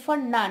 N for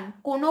none,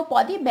 কোনো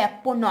পদই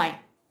ব্যাপ্য নয়।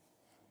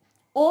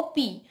 ও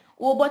পি,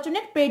 ও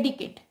বচনের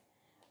প্রেডিকেট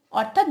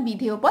অর্থাৎ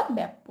বিধেয় পদ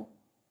ব্যাপ্য।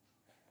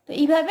 তো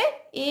এইভাবে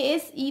A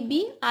S E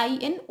B I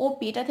N O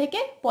P, এটা থেকে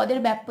পদের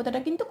ব্যাপ্যতাটা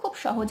কিন্তু খুব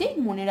সহজেই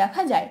মনে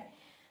রাখা যায়।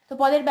 তো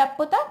পদের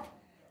ব্যাপ্যতা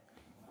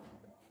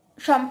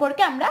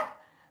সম্পর্কে আমরা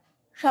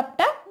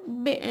সবটা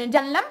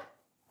জানলাম।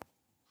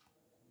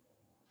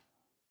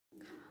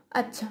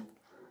 আচ্ছা,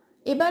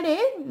 এবারে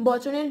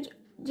বচনের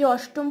যে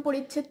অষ্টম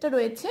পরিচ্ছেদটা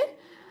রয়েছে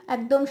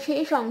একদম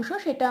শেষ অংশ,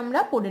 সেটা আমরা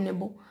পড়ে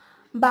নেব।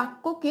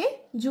 বাক্যকে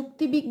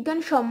যুক্তিবিজ্ঞান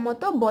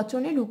সম্মত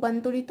বচনে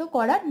রূপান্তরিত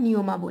করার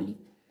নিয়মাবলী।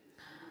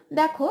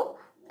 দেখো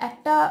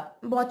একটা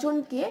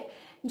বচনকে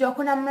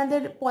যখন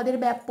আমাদের পদের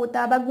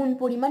ব্যাপ্যতা বা গুণ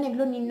পরিমাণ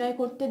এগুলো নির্ণয়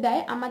করতে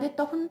দেয়, আমাদের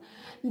তখন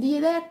দিয়ে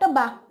দেয় একটা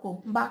বাক্য,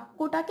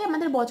 বাক্যটাকে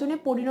আমাদের বচনে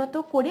পরিণত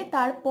করে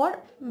তারপর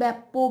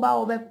ব্যাপ্য বা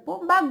অব্যাপ্য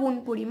বা গুণ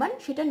পরিমাণ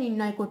সেটা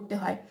নির্ণয় করতে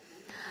হয়।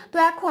 তো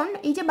এখন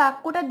এই যে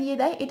বাক্যটা দিয়ে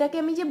দেয়, এটাকে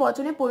আমি যে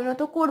বচনে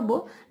পরিণত করব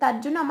তার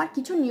জন্য আমার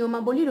কিছু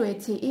নিয়মাবলী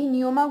রয়েছে। এই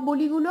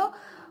নিয়মাবলীগুলো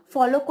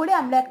ফলো করে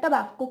আমরা একটা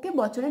বাক্যকে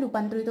বচনে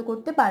রূপান্তরিত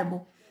করতে পারবো,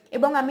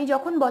 এবং আমি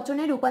যখন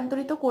বচনে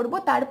রূপান্তরিত করব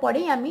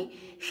তারপরেই আমি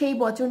সেই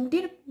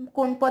বচনটির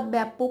কোন পদ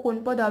ব্যাপ্য কোন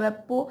পদ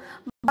অব্যাপ্য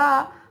বা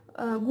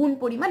গুণ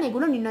পরিমাণ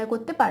এগুলো নির্ণয়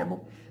করতে পারবো।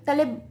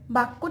 তাহলে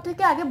বাক্য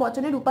থেকে আগে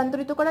বচনে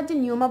রূপান্তরিত করার যে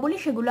নিয়মাবলী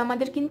সেগুলো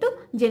আমাদের কিন্তু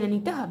জেনে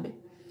নিতে হবে।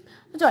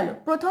 চলো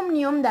প্রথম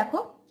নিয়ম দেখো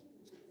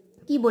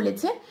কি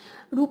বলেছে।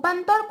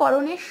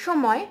 রূপান্তরকরণের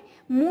সময়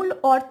মূল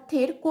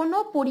অর্থের কোনো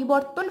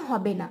পরিবর্তন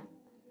হবে না,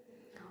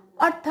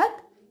 অর্থাৎ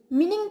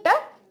মিনিংটা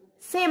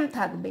সেম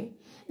থাকবে।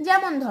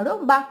 যেমন ধরো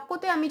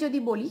বাক্যতে আমি যদি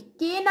বলি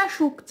কে না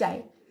সুখ চায়,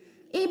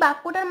 এই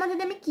বাক্যটার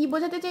মধ্যে আমি কি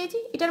বোঝাতে চাইছি?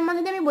 এটার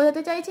মধ্যে আমি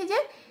বোঝাতে চাইছি যে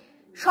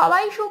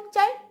সবাই সুখ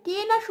চায়, কে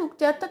না সুখ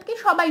চায় অর্থাৎ কি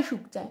সবাই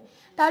সুখ চায়।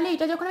 তাহলে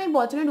এটা যখন আমি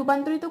বচনে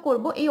রূপান্তরিত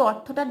করব এই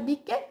অর্থটার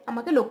দিকে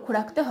আমাকে লক্ষ্য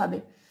রাখতে হবে।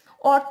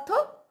 অর্থ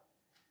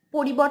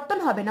পরিবর্তন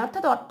হবে না,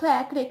 অর্থাৎ অর্থ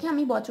এক রেখে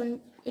আমি বচন,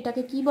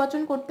 এটাকে কি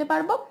বচন করতে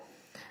পারবো?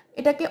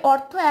 এটাকে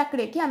অর্থ এক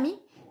রেখে আমি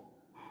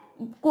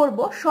করব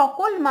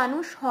সকল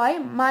মানুষ হয়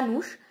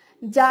মানুষ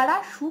যারা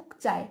সুখ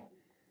চায়,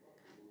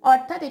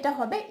 অর্থাৎ এটা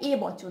হবে এ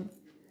বচন।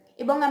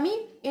 এবং আমি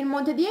এর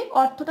মধ্যে দিয়ে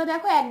অর্থটা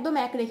দেখো একদম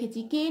এক রেখেছি,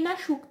 কে না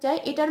সুখ চায়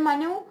এটার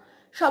মানেও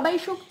সবাই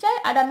সুখ চায়।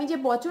 আর আমি যে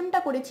বচনটা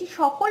করেছি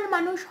সকল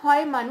মানুষ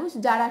হয় মানুষ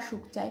যারা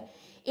সুখ চায়,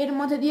 এর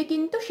মধ্যে দিয়ে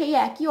কিন্তু সেই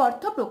একই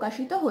অর্থ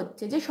প্রকাশিত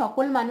হচ্ছে যে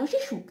সকল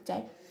মানুষই সুখ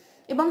চায়।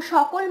 এবং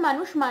সকল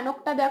মানুষ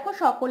মানকটা দেখো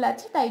সকল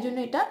আছে, তাই জন্য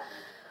এটা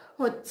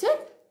হচ্ছে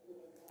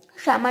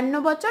সামান্য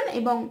বচন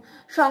এবং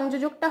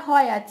সংযোজকটা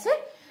হয় আছে,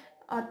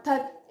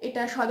 অর্থাৎ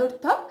এটা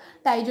সদর্থক,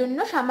 তাই জন্য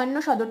সামান্য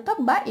সদর্থক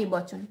বা এ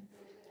বচন।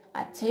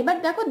 আচ্ছা, এবার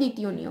দেখো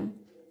দ্বিতীয় নিয়ম,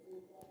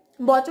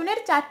 বচনের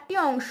 4টি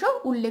অংশ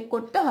উল্লেখ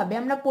করতে হবে।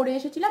 আমরা পড়ে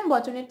এসেছিলাম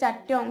বচনের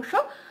 4টে অংশ,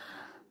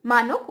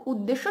 মানক,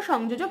 উদ্দেশ্য,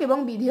 সংযোজক এবং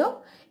বিধেয়।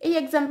 এই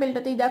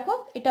এক্সাম্পলটাতেই দেখো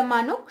এটা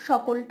মানক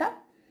সকলটা,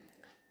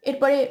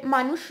 এরপরে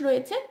মানুষ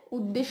রয়েছে,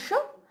 উদ্দেশ্য,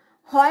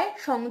 হয়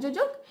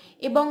সংযোজক,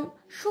 এবং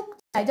সুখ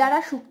চায় যারা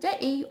সুখ চায়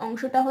এই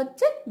অংশটা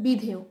হচ্ছে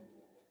বিধেয়।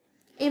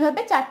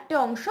 এইভাবে 4টে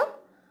অংশ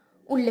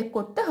উল্লেখ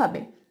করতে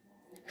হবে।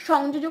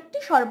 সংযোজকটি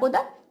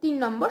সর্বদা 3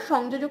 নম্বর,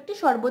 সংযোজকটি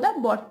সর্বদা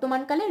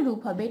বর্তমানকালের রূপ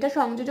হবে। এটা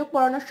সংযোজক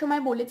পড়ানোর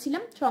সময়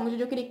বলেছিলাম,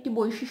 সংযোজকের একটি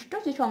বৈশিষ্ট্য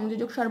যে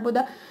সংযোজক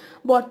সর্বদা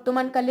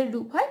বর্তমানকালের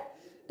রূপ হয়।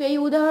 তো এই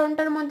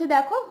উদাহরণটার মধ্যে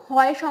দেখো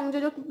হয়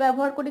সংযোজক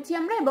ব্যবহার করেছি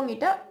আমরা এবং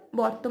এটা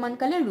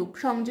বর্তমানকালের রূপ,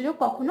 সংযোজক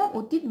কখনো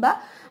অতীত বা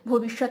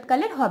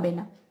ভবিষ্যৎকালের হবে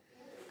না।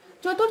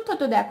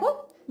 চতুর্থত দেখো,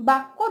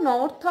 বাক্য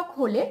নঅর্থক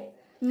হলে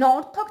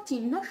নঅর্থক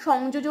চিহ্ন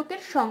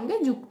সংযোজকের সঙ্গে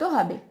যুক্ত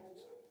হবে।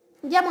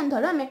 যেমন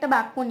ধরো আমি একটা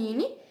বাক্য নিয়ে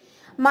নিই,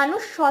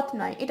 মানুষ সৎ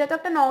নয়, এটা তো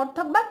একটা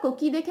নঅর্থক বাক্য।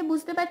 কি দেখে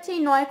বুঝতে পারছি?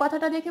 এই নয়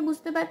কথাটা দেখে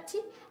বুঝতে পারছি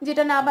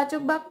যেটা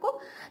নাবাচক বাক্য।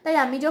 তাই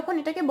আমি যখন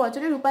এটাকে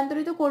বচনে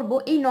রূপান্তরিত করব,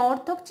 এই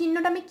নঅর্থক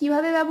চিহ্নটা আমি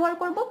কিভাবে ব্যবহার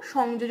করব?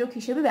 সংযোজক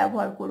হিসেবে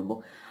ব্যবহার করব।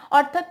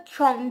 অর্থাৎ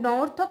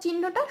নঅর্থক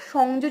চিহ্নটা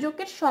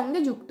সংযোজকের সঙ্গে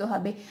যুক্ত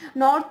হবে।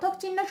 নঅর্থক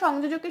চিহ্ন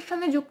সংযোজকের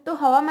সঙ্গে যুক্ত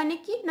হওয়া মানে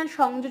কি না,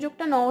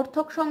 সংযোজকটা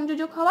নঅর্থক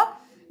সংযোজক হওয়া।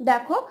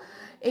 দেখো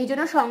এই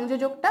জন্য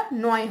সংযোজকটা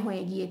নয়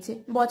হয়ে গিয়েছে,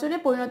 বচনে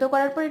পরিণত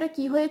করার পর এটা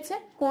কি হয়েছে?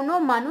 কোনো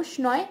মানুষ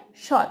নয়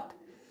সৎ।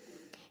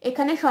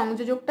 এখানে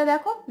সংযোজকটা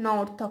দেখো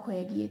নঅর্থক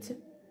হয়ে গিয়েছে।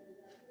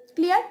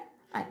 ক্লিয়ার?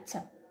 আচ্ছা,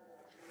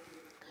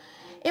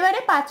 এবারে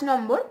 5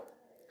 নম্বর,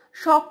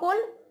 সকল,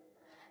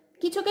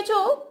 কিছু কিছু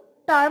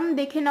টার্ম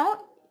দেখে নাও।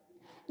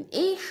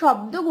 এই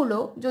শব্দগুলো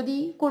যদি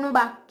কোনো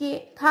বাক্যে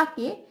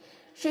থাকে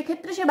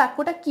সেক্ষেত্রে সে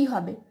বাক্যটা কি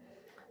হবে?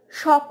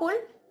 সকল,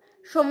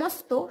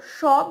 সমস্ত,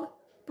 সব,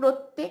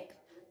 প্রত্যেক,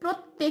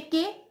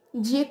 প্রত্যেকে,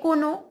 যে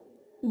কোনো,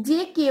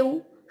 যে কেউ,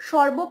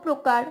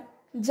 সর্বপ্রকার,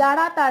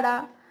 যারা তারা,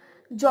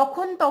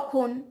 যখন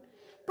তখন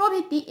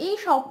প্রভৃতি এই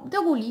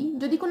শব্দগুলি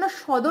যদি কোনো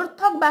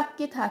সদর্থক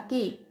বাক্যে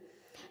থাকে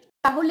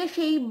তাহলে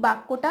সেই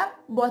বাক্যটা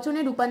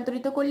বচনে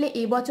রূপান্তরিত করলে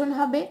এ বচন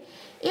হবে।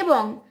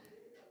 এবং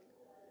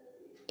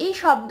এই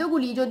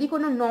শব্দগুলি যদি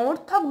কোনো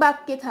নঅর্থক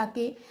বাক্যে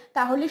থাকে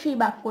তাহলে সেই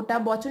বাক্যটা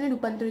বচনে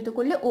রূপান্তরিত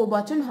করলে ও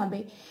বচন হবে।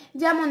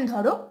 যেমন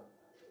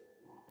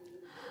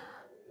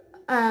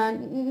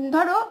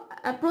ধরো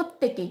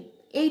প্রত্যেকে,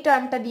 এই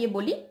টার্মটা দিয়ে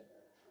বলি,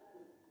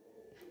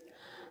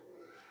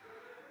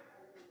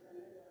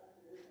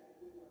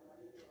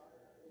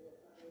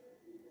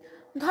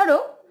 ধরো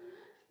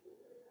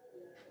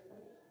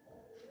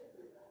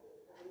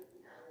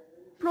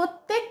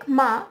প্রত্যেক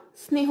মা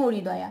স্নেহ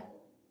হৃদয়া।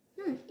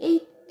 এই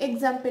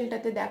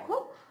এক্সাম্পলটাতে দেখো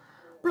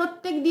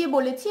প্রত্যেক দিয়ে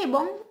বলেছি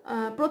এবং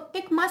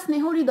প্রত্যেক মা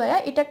স্নেহ হৃদয়া,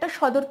 এটা একটা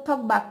সদর্থক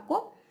বাক্য।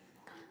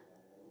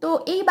 তো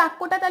এই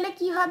বাক্যটা তাহলে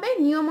কি হবে?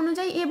 নিয়ম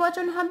অনুযায়ী এ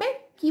বচন হবে।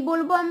 কি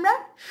বলবো আমরা?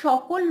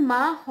 সকল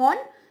মা হন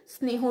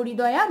স্নেহ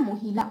হৃদয়া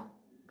মহিলা।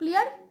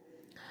 ক্লিয়ার?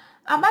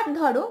 আবার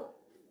ধরো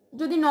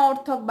যদি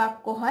নঅর্থক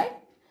বাক্য হয়,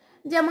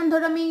 যেমন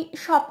ধরো আমি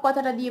সব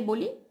কথাটা দিয়ে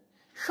বলি,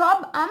 সব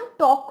আম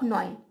টক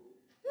নয়।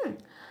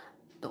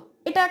 তো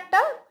এটা একটা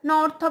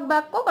নঅর্থক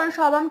বাক্য, কারণ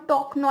সব আম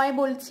টক নয়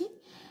বলছি।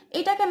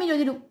 এটাকে আমি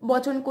যদি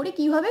বচন করি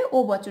কি হবে? ও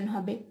বচন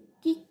হবে।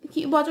 কি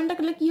বচনটা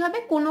করলে কি হবে?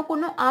 কোনো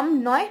কোনো আম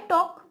নয়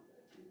টক।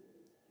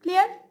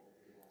 ক্লিয়ার?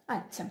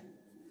 আচ্ছা,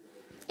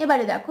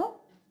 এবারে দেখো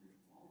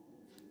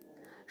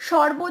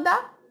সর্বদা,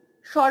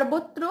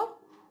 সর্বত্র,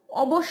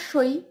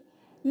 অবশ্যই,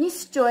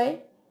 নিশ্চয়,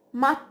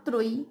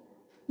 মাত্রই,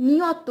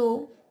 নিয়ত,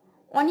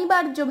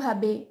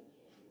 অনিবার্যভাবে,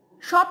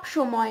 সব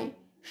সময়,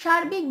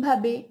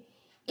 সার্বিকভাবে,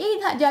 এই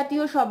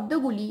জাতীয়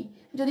শব্দগুলি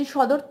যদি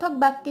সদর্থক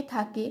বাক্যে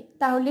থাকে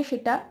তাহলে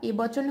সেটা এ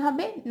বচন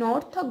হবে,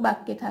 নঅর্থক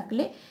বাক্যে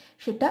থাকলে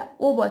সেটা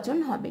ও বচন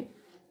হবে।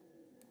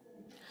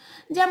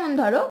 যেমন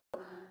ধরো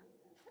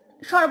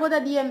সর্বদা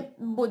দিয়ে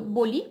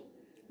বলি,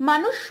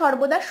 মানুষ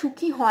সর্বদা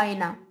সুখী হয়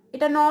না।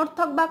 এটা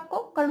নঅর্থক বাক্য,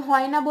 কারণ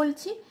হয় না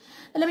বলছি।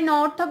 তাহলে আমি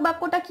নঅর্থক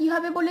বাক্যটা কি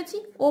হবে বলেছি?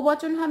 ও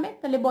বচন হবে।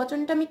 তাহলে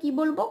বচনটা আমি কি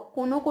বলবো?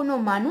 কোনো কোনো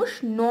মানুষ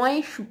নয়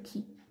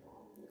সুখী,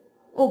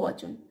 ও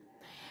বচন।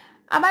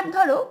 আবার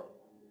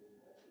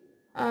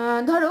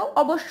ধরো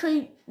অবশ্যই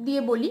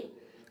দিয়ে বলি,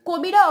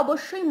 কবিরা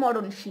অবশ্যই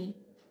মরণশীল।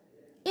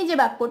 এই যে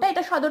বাক্যটা,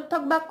 এটা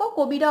সদর্থক বাক্য,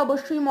 কবিরা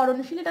অবশ্যই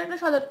মরণশীল, এটা একটা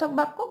সদর্থক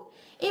বাক্য।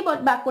 এই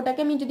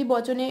বাক্যটাকে আমি যদি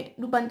বচনে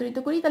রূপান্তরিত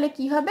করি তাহলে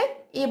কি হবে?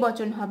 এ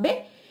বচন হবে।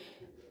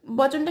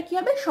 বচনটা কি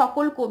হবে?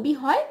 সকল কবি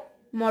হয়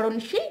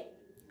মরণশীল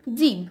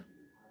জীব।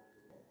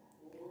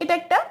 এটা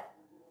একটা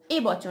এ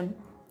বচন।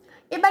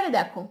 এবারে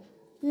দেখো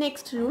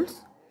নেক্সট রুলস,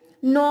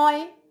 নয়,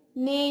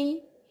 নেই,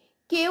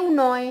 কেউ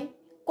নয়,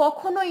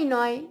 কখনোই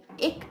নয়,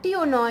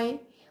 একটিও নয়,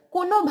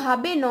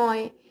 কোনোভাবে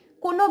নয়,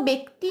 কোনো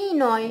ব্যক্তিই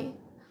নয়,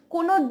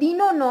 কোনো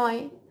দিনও নয়,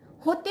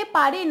 হতে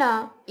পারে না,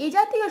 এ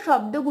জাতীয়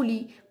শব্দগুলি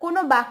কোনো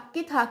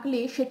বাক্যে থাকলে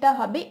সেটা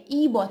হবে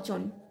ই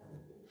বচন।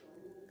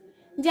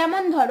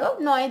 যেমন ধরো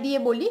নয় দিয়ে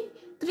বলি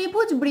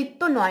ত্রিভুজ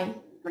বৃত্ত নয়,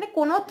 মানে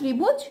কোনো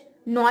ত্রিভুজ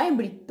নয়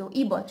বৃত্ত,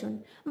 ই বচন।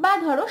 বা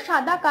ধরো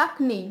সাদা কাক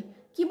নেই,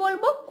 কি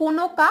বলবো?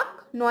 কোনো কাক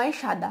নয়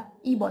সাদা,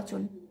 ই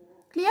বচন।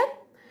 ক্লিয়ার?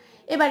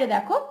 এবারে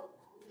দেখো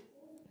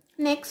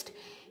নেক্সট,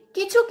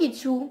 কিছু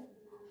কিছু,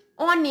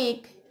 অনেক,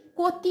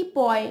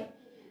 কতিপয়,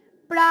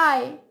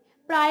 প্রায়,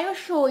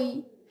 প্রায়শই,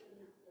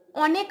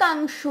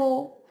 অনেকাংশ,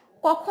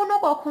 কখনো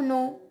কখনো,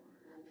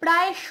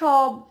 প্রায়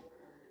সব,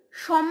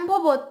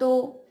 সম্ভবত,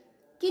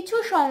 কিছু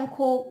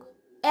সংখ্যক,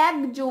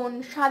 একজন,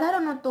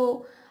 সাধারণত,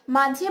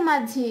 মাঝে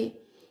মাঝে,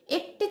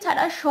 একটি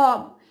ছাড়া সব,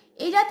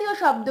 এই জাতীয়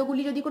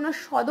শব্দগুলি যদি কোনো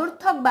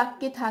সদর্থক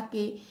বাক্যে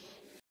থাকে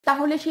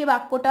তাহলে সেই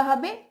বাক্যটা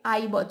হবে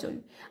আই বচন।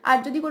 আর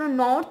যদি কোনো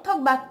নঅর্থক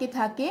বাক্যে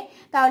থাকে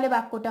তাহলে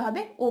বাক্যটা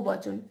হবে ও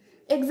বচন।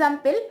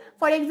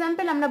 ফর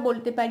এক্সাম্পল আমরা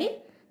বলতে পারি,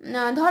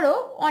 ধরো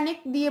অনেক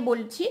দিয়ে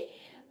বলছি,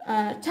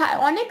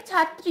 অনেক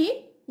ছাত্রী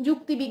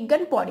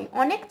যুক্তিবিজ্ঞান পড়ে,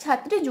 অনেক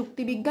ছাত্রী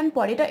যুক্তিবিজ্ঞান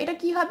পড়ে, এটা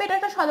কি হবে? এটা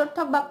একটা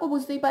সদর্থক বাক্য,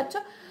 বুঝতেই পারছো।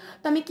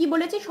 তো আমি কি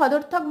বলেছি?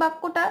 সদর্থক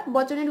বাক্যটা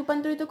বচনে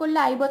রূপান্তরিত করলে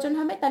আই বচন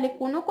হবে। তাহলে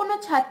কোনো কোনো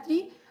ছাত্রী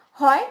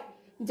হয়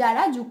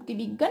যারা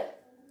যুক্তিবিজ্ঞান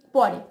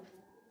পড়ে,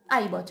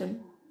 আই বচন।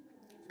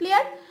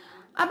 ক্লিয়ার?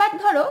 আবার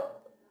ধরো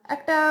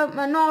একটা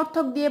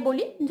নঅর্থক দিয়ে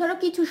বলি, ধরো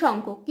কিছু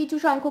সংখ্যক, কিছু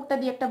সংখ্যকটা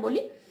দিয়ে একটা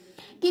বলি,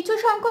 কিছু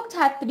সংখ্যক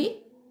ছাত্রী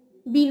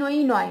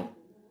বিনয়ী নয়।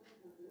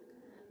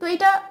 তো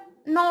এটা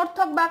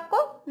নঅর্থক বাক্য,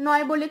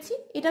 নয় বলেছি,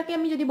 এটাকে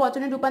আমি যদি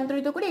বচনে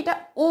রূপান্তরিত করি এটা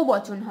ও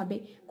বচন হবে।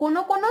 কোনো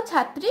কোনো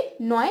ছাত্রী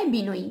নয়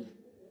বিনয়ী।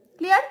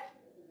 ক্লিয়ার?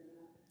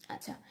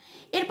 আচ্ছা,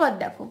 এরপর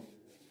দেখো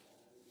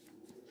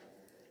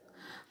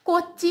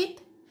কচ্চিৎ,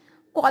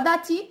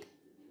 কদাচিৎ,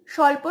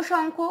 স্বল্প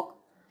সংখ্যক,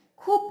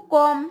 খুব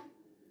কম,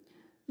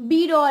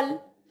 বিরল,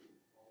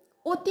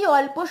 অতি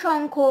অল্প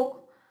সংখ্যক,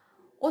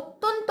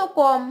 অত্যন্ত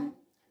কম,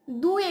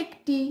 দু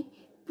একটি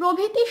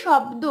প্রভৃতি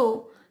শব্দ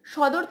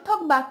সদর্থক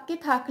বাক্যে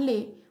থাকলে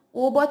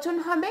ও বচন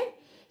হবে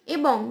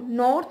এবং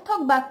নঅর্থক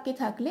বাক্যে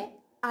থাকলে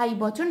আই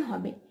বচন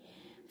হবে।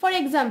 ফর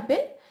এক্সাম্পল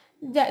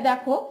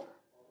দেখো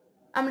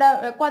আমরা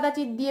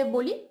কদাচিৎ দিয়ে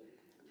বলি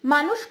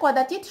মানুষ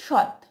কদাচিৎ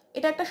সৎ,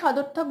 এটা একটা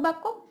সদর্থক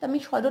বাক্য। তো আমি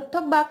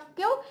সদর্থক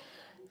বাক্যেও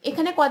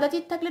এখানে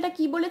কদাচিৎ থাকলে এটা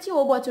কি বলেছি?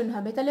 ও বচন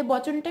হবে। তাহলে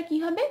বচনটা কি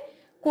হবে?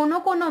 কোনো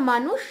কোনো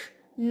মানুষ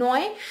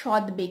নয়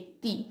সৎ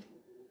ব্যক্তি।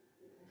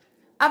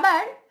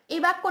 আবার এই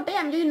বাক্যটাই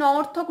আমি যদি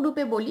নঅর্থক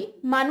রূপে বলি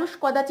মানুষ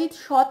কদাচিৎ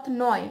সৎ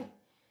নয়,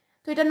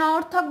 তো এটা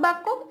নঅর্থক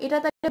বাক্য, এটা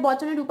তাহলে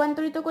বচনে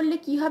রূপান্তরিত করলে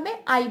কি হবে?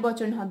 আই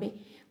বচন হবে।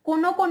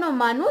 কোনো কোনো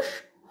মানুষ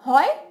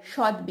হয়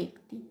সৎ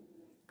ব্যক্তি।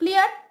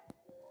 ক্লিয়ার?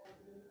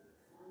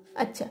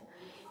 আচ্ছা,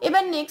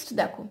 এবার নেক্সট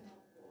দেখো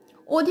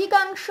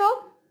অধিকাংশ,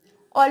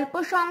 অল্প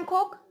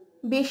সংখ্যক,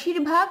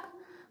 বেশিরভাগ,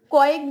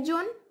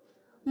 কয়েকজন,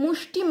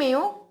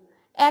 মুষ্টিমেয়,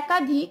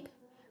 একাধিক,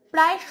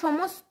 প্রায়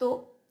সমস্ত,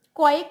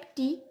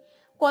 কয়েকটি,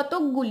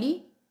 কতকগুলি,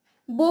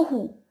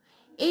 বহু,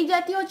 এই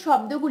জাতীয়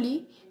শব্দগুলি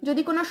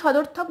যদি কোনো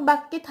সদর্থক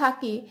বাক্যে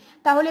থাকে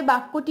তাহলে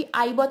বাক্যটি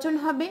আই বচন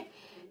হবে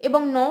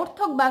এবং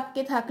নঅর্থক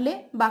বাক্যে থাকলে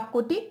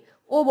বাক্যটি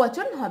ও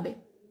বচন হবে।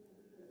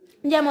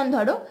 যেমন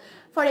ধরো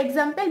ফর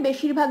এক্সাম্পল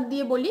বেশিরভাগ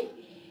দিয়ে বলি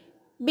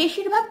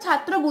বেশিরভাগ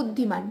ছাত্র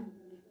বুদ্ধিমান,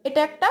 এটা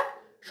একটা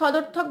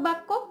সদর্থক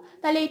বাক্য,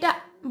 তাহলে এটা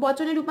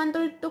বচনে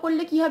রূপান্তরিত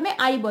করলে কি হবে?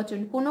 আই বচন।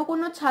 কোনো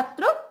কোনো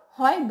ছাত্র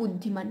হয়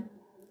বুদ্ধিমান।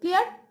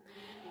 ক্লিয়ার?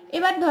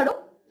 এবার ধরো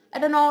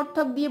একটা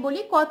নঅর্থক দিয়ে বলি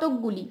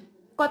কতকগুলি,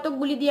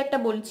 কতকগুলি দিয়ে একটা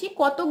বলছি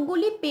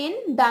কতকগুলি পেন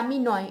দামি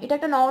নয়, এটা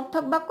একটা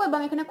নঅর্থক বাক্য এবং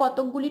এখানে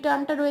কতকগুলি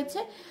টার্মটা রয়েছে,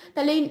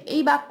 তাহলে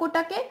এই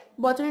বাক্যটাকে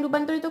বচনে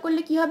রূপান্তরিত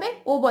করলে কি হবে?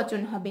 ও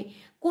বচন হবে।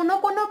 কোনো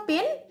কোনো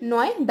পেন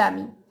নয়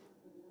দামি।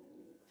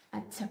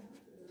 আচ্ছা,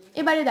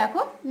 এবারে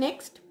দেখো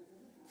নেক্সট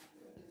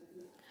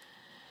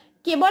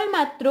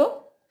কেবলমাত্র,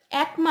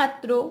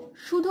 একমাত্র,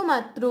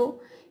 শুধুমাত্র,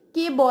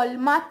 কেবল,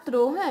 মাত্র,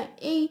 হ্যাঁ,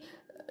 এই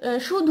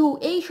শুধু,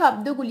 এই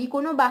শব্দগুলি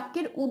কোনো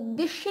বাক্যের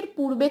উদ্দেশ্যের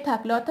পূর্বে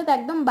থাকলে অর্থাৎ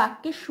একদম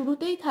বাক্যের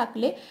শুরুতেই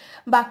থাকলে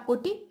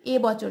বাক্যটি এ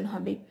বচন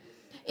হবে।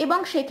 এবং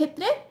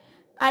সেক্ষেত্রে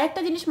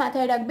আরেকটা জিনিস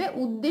মাথায় রাখবে,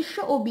 উদ্দেশ্য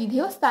ও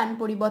বিধেয় স্থান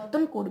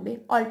পরিবর্তন করবে,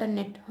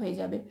 অল্টারনেট হয়ে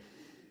যাবে।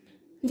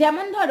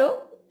 যেমন ধরো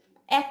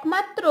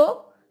একমাত্র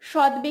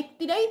সৎ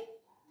ব্যক্তিরাই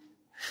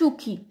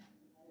সুখী,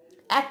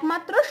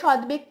 একমাত্র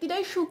সৎ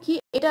ব্যক্তিরাই সুখী,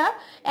 এটা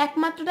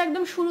একমাত্রটা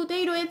একদম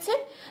শুরুতেই রয়েছে,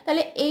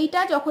 তাহলে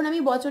এইটা যখন আমি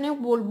বচনে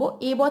বলবো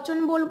এ বচন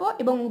বলবো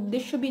এবং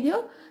উদ্দেশ্য বিধেয়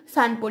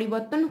স্থান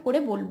পরিবর্তন করে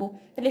বলবো,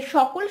 তাহলে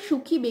সকল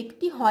সুখী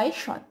ব্যক্তি হয়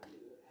সৎ।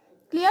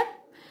 ক্লিয়ার?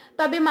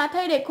 তবে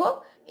মাথায় রেখো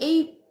এই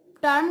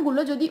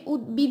টার্মগুলো যদি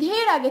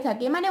বিধেয়ের আগে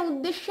থাকে, মানে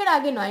উদ্দেশ্যের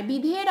আগে নয়,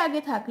 বিধেয়ের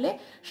আগে থাকলে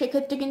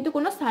সেক্ষেত্রে কিন্তু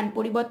কোনো স্থান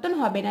পরিবর্তন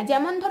হবে না।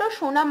 যেমন ধরো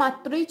সোনা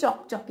মাত্রই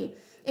চকচকে,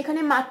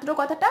 এখানে মাত্র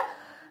কথাটা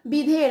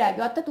বিধেয়ের আগে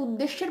অর্থাৎ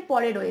উদ্দেশ্যের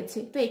পরে রয়েছে,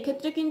 তো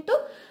এক্ষেত্রে কিন্তু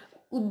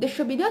উদ্দেশ্য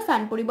বিধেয়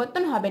স্থান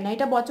পরিবর্তন হবে না,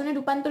 এটা বচনে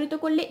রূপান্তরিত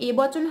করলে এ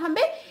বচন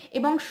হবে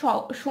এবং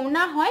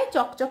সোনা হয়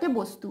চকচকে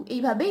বস্তু,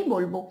 এইভাবেই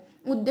বলবো।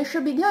 উদ্দেশ্য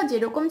বিধেয়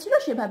যেরকম ছিল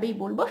সেভাবেই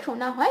বলবো,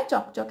 সোনা হয়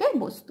চকচকে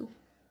বস্তু।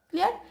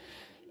 ক্লিয়ার?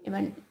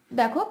 এবার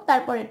দেখো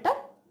তারপরেরটা,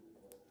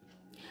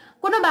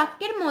 কোনো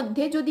বাক্যের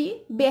মধ্যে যদি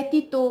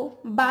ব্যতীত,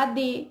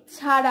 বাদে,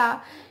 ছাড়া,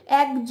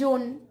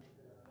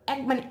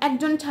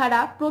 একজন ছাড়া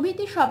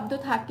প্রভৃতি শব্দ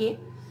থাকে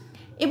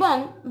এবং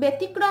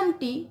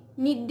ব্যতিক্রমটি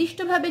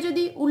নির্দিষ্টভাবে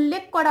যদি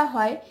উল্লেখ করা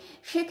হয়,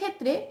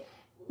 সেক্ষেত্রে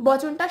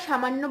বচনটা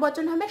সামান্য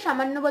বচন হবে।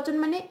 সামান্য বচন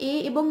মানে এ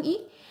এবং ই।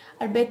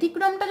 আর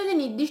ব্যতিক্রমটা যদি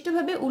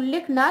নির্দিষ্টভাবে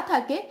উল্লেখ না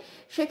থাকে,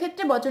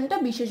 সেক্ষেত্রে বচনটা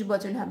বিশেষ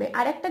বচন হবে।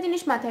 আর একটা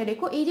জিনিস মাথায়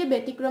রেখো, এই যে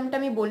ব্যতিক্রমটা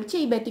আমি বলছি,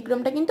 এই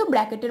ব্যতিক্রমটা কিন্তু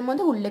ব্র্যাকেটের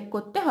মধ্যে উল্লেখ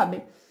করতে হবে।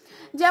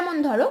 যেমন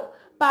ধরো,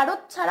 পারদ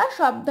ছাড়া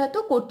সব ধাতু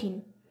কঠিন,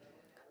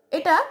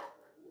 এটা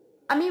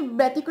আমি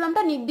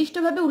ব্যতিক্রমটা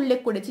নির্দিষ্টভাবে উল্লেখ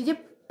করেছি যে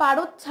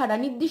পারদ ছাড়া,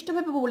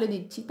 নির্দিষ্টভাবে বলে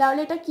দিচ্ছি, তাহলে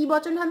এটা কি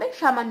বচন হবে?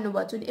 সামান্য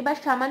বচন। এবার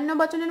সামান্য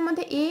বচনের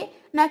মধ্যে এ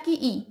নাকি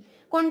ই,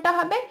 কোনটা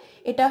হবে?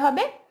 এটা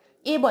হবে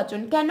এ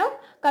বচন। কেন?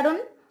 কারণ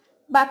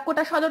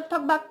বাক্যটা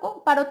সদর্থক বাক্য,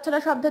 পারদ ছাড়া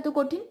সব ধাতু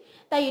কঠিন,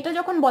 তাই এটা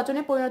যখন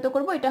বচনে পরিণত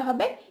করব, এটা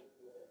হবে,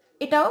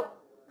 এটাও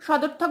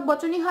সদর্থক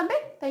বচনই হবে,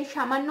 তাই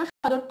সামান্য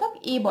সদর্থক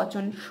এ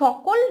বচন।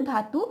 সকল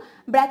ধাতু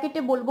ব্র্যাকেটে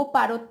বলবো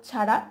পারদ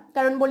ছাড়া,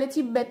 কারণ বলেছি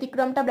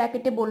ব্যতিক্রমটা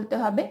ব্র্যাকেটে বলতে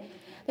হবে,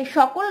 তাই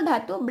সকল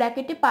ধাতু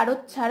ব্র্যাকেটে পারদ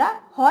ছাড়া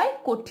হয়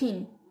কঠিন,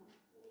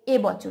 এ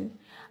বচন।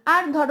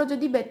 আর ধরো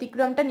যদি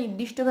ব্যতিক্রমটা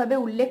নির্দিষ্টভাবে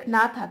উল্লেখ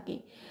না থাকে,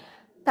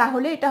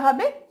 তাহলে এটা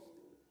হবে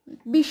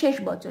বিশেষ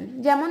বচন।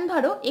 যেমন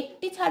ধরো,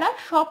 একটি ছাড়া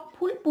সব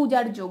ফুল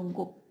পূজার যোগ্য।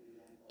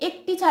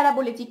 একটি ছাড়া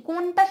বলেছি,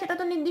 কোনটা সেটা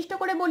তো নির্দিষ্ট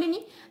করে বলিনি,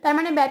 তার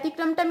মানে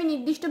ব্যতিক্রমটা আমি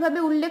নির্দিষ্টভাবে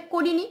উল্লেখ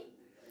করিনি।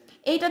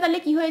 এইটা তাহলে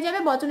কি হয়ে যাবে?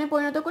 বচনে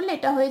পরিণত করলে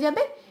এটা হয়ে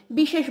যাবে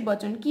বিশেষ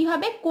বচন। কি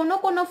হবে? কোনো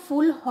কোনো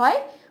ফুল হয়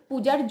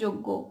পূজার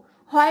যোগ্য।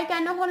 হয়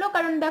কেন হলো?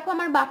 কারণ দেখো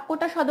আমার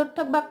বাক্যটা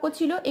সদর্থক বাক্য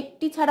ছিল,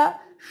 একটি ছাড়া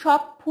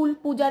সব ফুল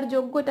পূজার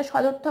যোগ্য, এটা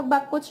সদর্থক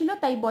বাক্য ছিল,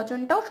 তাই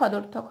বচনটাও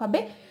সদর্থক হবে।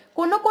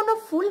 কোনো কোনো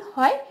ফুল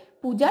হয়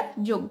পূজার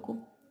যোগ্য।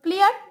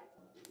 ক্লিয়ার?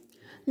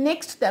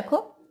 নেক্সট দেখো,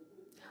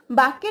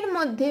 বাক্যের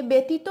মধ্যে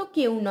ব্যতীত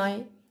কেউ নয়,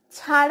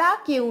 ছাড়া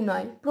কেউ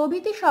নয়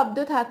প্রভৃতি শব্দ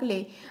থাকলে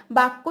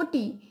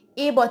বাক্যটি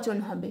এ বচন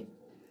হবে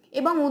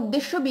এবং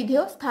উদ্দেশ্য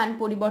বিধেয় স্থান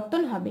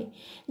পরিবর্তন হবে।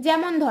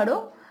 যেমন ধরো,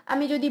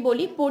 আমি যদি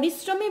বলি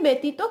পরিশ্রমী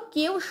ব্যতীত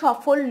কেউ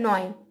সফল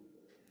নয়,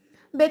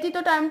 ব্যতীত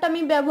টার্মটা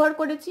আমি ব্যবহার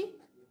করেছি,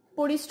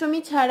 পরিশ্রমী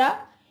ছাড়া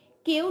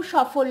কেউ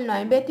সফল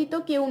নয়, ব্যতীত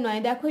কেউ নয়,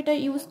 দেখো এটা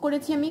ইউজ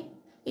করেছি আমি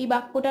এই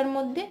বাক্যটার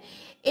মধ্যে।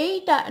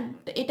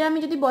 এটা আমি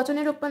যদি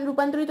বচনে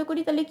রূপান্তরিত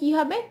করি, তাহলে কি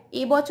হবে?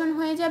 এ বচন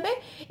হয়ে যাবে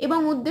এবং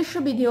উদ্দেশ্য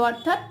বিধেয়,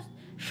 অর্থাৎ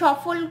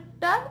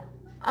সফলটা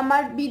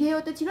আমার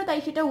বিধেয়তে ছিল, তাই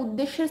সেটা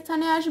উদ্দেশ্যের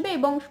স্থানে আসবে,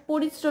 এবং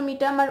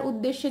পরিশ্রমীটা আমার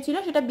উদ্দেশ্যে ছিল,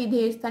 সেটা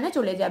বিধেয়ের স্থানে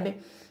চলে যাবে।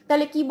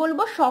 তাহলে কি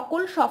বলবো?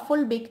 সকল সফল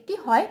ব্যক্তি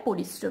হয়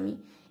পরিশ্রমী,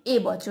 এ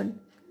বচন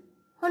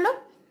হলো।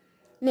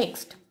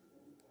 নেক্সট,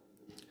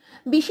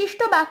 বিশিষ্ট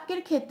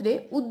বাক্যের ক্ষেত্রে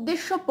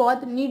উদ্দেশ্য পদ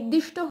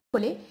নির্দিষ্ট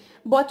হলে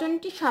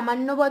বচনটি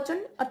সামান্য বচন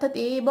অর্থাৎ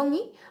এ এবং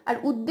ই, আর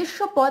উদ্দেশ্য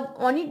পদ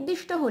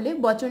অনির্দিষ্ট হলে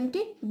বচনটি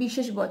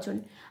বিশেষ বচন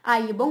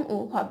আই এবং ও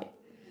হবে।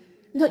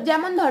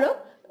 যেমন ধরো,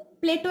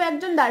 প্লেটো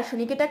একজন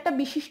দার্শনিক, এটা একটা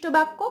বিশিষ্ট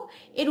বাক্য,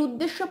 এর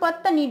উদ্দেশ্য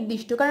পদটা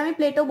নির্দিষ্ট, কারণ আমি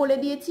প্লেটো বলে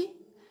দিয়েছি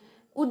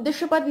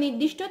উদ্দেশ্য পদ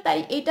নির্দিষ্ট, তাই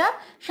এটা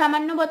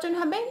সামান্য বচন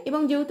হবে,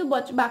 এবং যেহেতু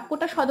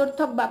বাক্যটা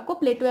সদর্থক বাক্য,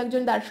 প্লেটো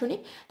একজন দার্শনিক,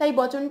 তাই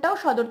বচনটাও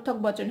সদর্থক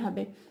বচন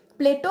হবে,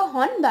 প্লেটো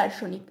হন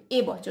দার্শনিক, এ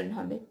বচন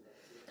হবে।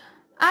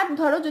 আর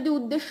ধরো যদি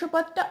উদ্দেশ্য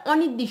পদটা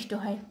অনির্দিষ্ট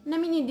হয়, না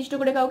আমি নির্দিষ্ট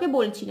করে কাউকে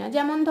বলছি না,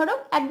 যেমন ধরো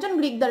একজন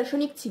গ্রিক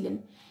দার্শনিক ছিলেন,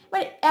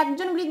 এবার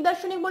একজন গ্রিক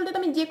দার্শনিক বলতে তো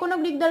আমি যে কোনো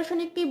গ্রিক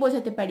দার্শনিককেই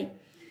বোঝাতে পারি,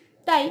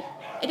 তাই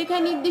এটাকে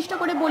নির্দিষ্ট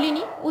করে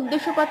বলিনি,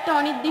 উদ্দেশ্য পদটা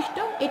অনির্দিষ্ট,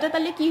 এটা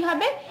তাহলে কি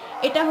হবে?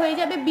 এটা হয়ে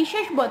যাবে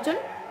বিশেষ বচন।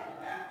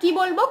 কি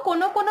বলবো?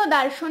 কোনো কোনো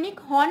দার্শনিক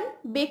হন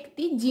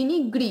ব্যক্তি যিনি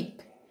গ্রিক,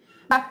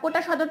 বাক্যটা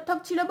সদর্থক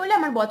ছিল বলে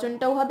আমার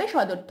বচনটাও হবে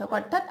সদর্থক,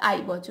 অর্থাৎ আই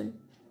বচন।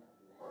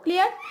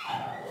 ক্লিয়ার?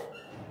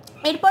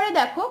 এরপরে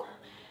দেখো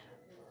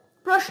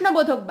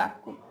প্রশ্নবোধক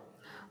বাক্য।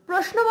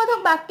 প্রশ্নবোধক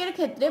বাক্যের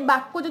ক্ষেত্রে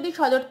বাক্য যদি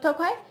সদর্থক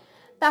হয়,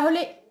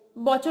 তাহলে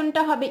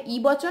বচনটা হবে ই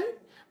বচন,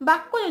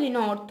 বাক্য যদি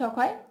নঅর্থক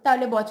হয়,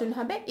 তাহলে বচন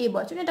হবে এ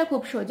বচন। এটা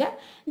খুব সোজা।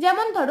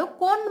 যেমন ধরো,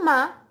 কোন মা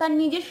তার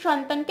নিজের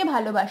সন্তানকে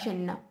ভালোবাসেন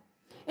না,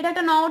 এটা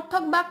একটা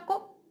নঅর্থক বাক্য,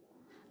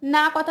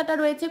 না কথাটা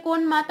রয়েছে, কোন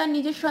মা তার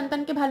নিজের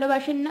সন্তানকে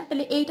ভালোবাসেন না,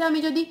 তাহলে এইটা আমি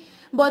যদি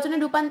বচনে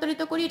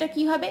রূপান্তরিত করি, এটা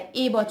কি হবে?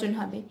 এ বচন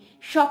হবে।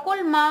 সকল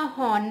মা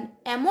হন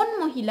এমন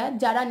মহিলা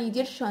যারা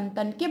নিজের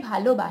সন্তানকে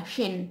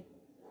ভালোবাসেন।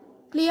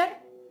 ক্লিয়ার?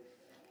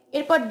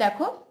 এরপর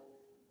দেখো,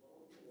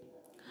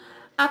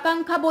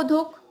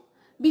 আকাঙ্ক্ষাবোধক,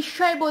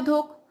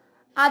 বিস্ময়বোধক,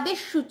 আদেশ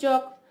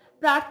সূচক,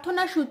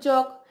 প্রার্থনা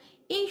সূচক,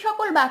 এই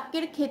সকল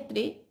বাক্যের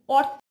ক্ষেত্রে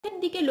অর্থের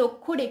দিকে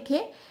লক্ষ্য রেখে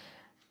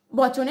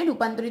বচনে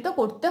রূপান্তরিত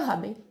করতে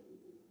হবে।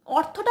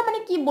 অর্থটা মানে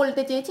কি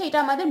বলতে চেয়েছে এটা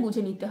আমাদের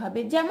বুঝে নিতে হবে।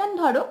 যেমন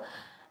ধরো,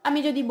 আমি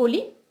যদি বলি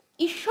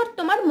ঈশ্বর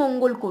তোমার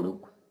মঙ্গল করুক,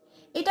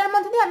 এটার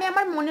মধ্যে দিয়ে আমি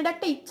আমার মনের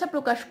একটা ইচ্ছা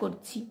প্রকাশ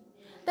করছি,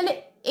 তাহলে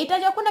এটা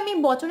যখন আমি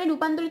বচনে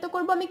রূপান্তরিত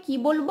করব, আমি কি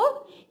বলবো?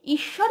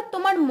 ঈশ্বর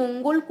তোমার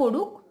মঙ্গল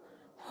করুক,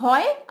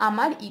 হয়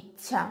আমার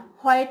ইচ্ছা,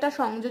 হয় এটা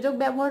সংযোজক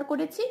ব্যবহার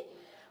করেছি,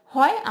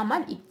 হয়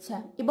আমার ইচ্ছা,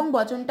 এবং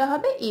বচনটা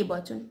হবে এ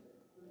বচন।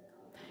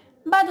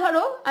 বা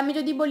ধরো আমি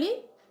যদি বলি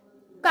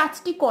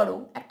কাজটি করো,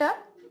 একটা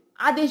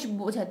আদেশ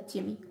বোঝাচ্ছি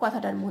আমি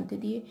কথাটার মধ্যে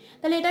দিয়ে।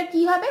 তাহলে এটা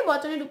কি হবে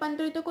বচনে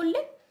রূপান্তরিত করলে?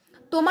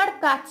 তোমার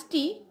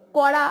কাজটি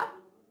করা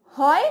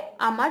হয়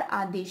আমার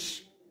আদেশ,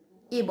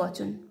 এ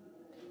বচন।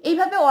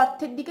 এইভাবে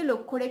অর্থের দিকে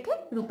লক্ষ্য রেখে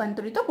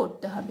রূপান্তরিত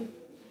করতে হবে।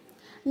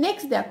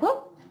 নেক্সট দেখো,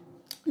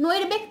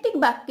 নৈর্ব্যক্তিক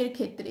বাক্যের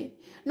ক্ষেত্রে।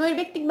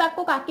 নৈর্ব্যক্তিক বাক্য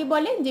কাকে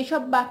বলে?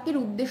 যেসব বাক্যের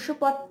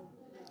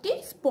উদ্দেশ্যপদটি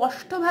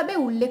স্পষ্টভাবে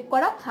উল্লেখ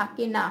করা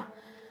থাকে না।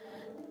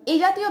 এই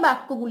জাতীয়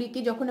বাক্যগুলিকে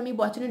যখন আমি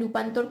বচনে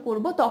রূপান্তর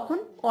করব তখন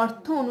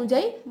অর্থ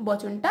অনুযায়ী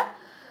বচনটা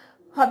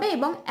হবে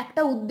এবং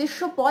একটা উদ্দেশ্য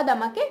পদ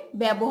আমাকে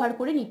ব্যবহার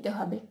করে নিতে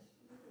হবে।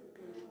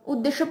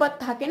 উদ্দেশ্য পদ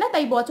থাকে না,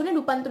 তাই বচনে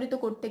রূপান্তরিত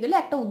করতে গেলে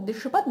একটা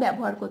উদ্দেশ্য পদ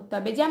ব্যবহার করতে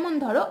হবে। যেমন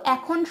ধরো,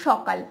 এখন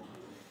সকাল।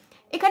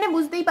 এখানে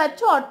বুঝতেই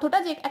পারছো অর্থটা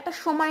যে একটা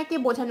সময়কে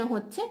বোঝানো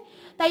হচ্ছে,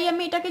 তাই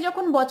আমি এটাকে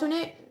যখন বচনে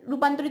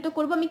রূপান্তরিত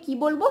করব আমি কি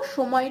বলবো?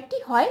 সময়টি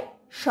হয়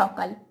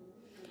সকাল।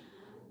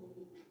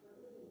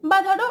 বা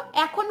ধরো,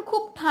 এখন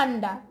খুব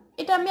ঠান্ডা।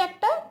 এটা আমি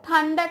একটা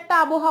ঠান্ডা একটা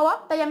আবহাওয়া,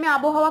 তাই আমি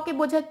আবহাওয়াকে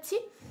বোঝাচ্ছি।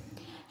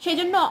 সেই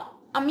জন্য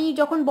আমি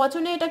যখন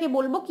বচনে এটাকে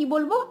বলবো কি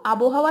বলবো?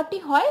 আবহাওয়াটি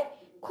হয়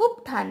খুব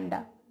ঠান্ডা।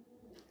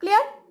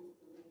 ক্লিয়ার?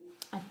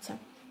 আচ্ছা,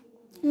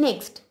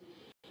 নেক্সট,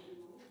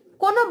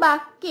 কোনো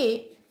বাক্যে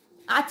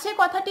আছে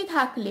কথাটি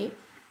থাকলে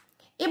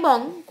এবং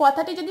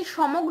কথাটি যদি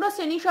সমগ্র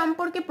শ্রেণী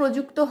সম্পর্কে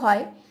প্রযুক্ত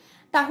হয়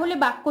তাহলে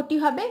বাক্যটি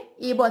হবে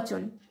এ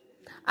বচন।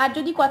 আর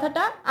যদি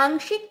কথাটা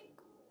আংশিক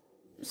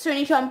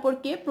শ্রেণী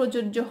সম্পর্কে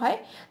প্রযোজ্য হয়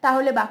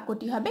তাহলে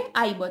বাক্যটি হবে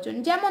আই বচন।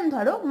 যেমন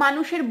ধরো,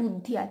 মানুষের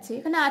বুদ্ধি আছে।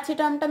 এখানে আছে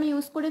টার্মটা আমি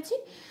ইউজ করেছি।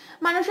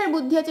 মানুষের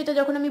বুদ্ধি আছে, এটা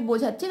যখন আমি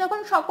বোঝাচ্ছি তখন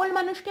সকল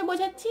মানুষকে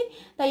বোঝাচ্ছি,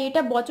 তাই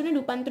এটা বচনে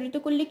রূপান্তরিত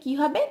করলে কি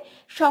হবে?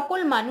 সকল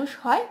মানুষ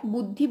হয়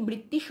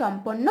বুদ্ধিবৃত্তি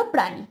সম্পন্ন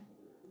প্রাণী।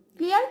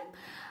 ক্লিয়ার?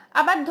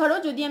 আবার ধরো,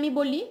 যদি আমি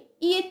বলি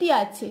ইয়েতি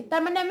আছে,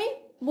 তার মানে আমি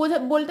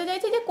বলতে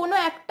চাইছি যে কোনো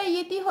একটা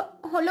ইয়েতি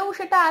হলেও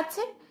সেটা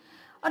আছে,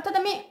 অর্থাৎ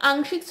আমি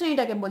আংশিক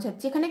শ্রেণীটাকে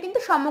বোঝাচ্ছি, এখানে কিন্তু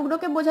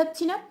সমগ্রকে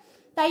বোঝাচ্ছি না,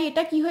 তাই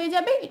এটা কি হয়ে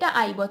যাবে? এটা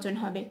আই বচন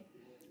হবে।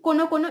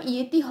 কোনো কোনো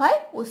ইয়েতি হয়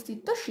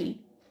অস্তিত্বশীল।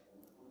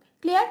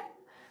 ক্লিয়ার?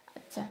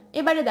 আচ্ছা,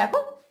 এবারে দেখো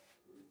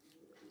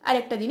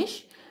আরেকটা জিনিস,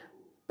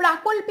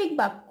 প্রাকল্পিক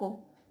বাক্য।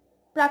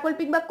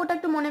 প্রাকল্পিক বাক্যটা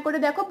একটু মনে করে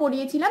দেখো,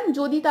 পড়িয়েছিলাম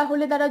যদি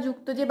তাহলে দ্বারা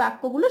যুক্ত যে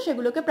বাক্যগুলো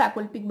সেগুলোকে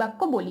প্রাকল্পিক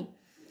বাক্য বলি।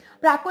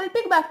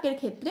 প্রাকল্পিক বাক্যের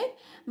ক্ষেত্রে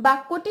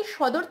বাক্যটি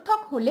সদর্থক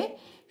হলে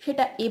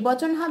সেটা এ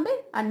বচন হবে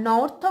আর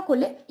নঅর্থক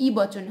হলে ই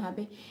বচন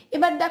হবে।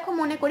 এবার দেখো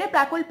মনে করে,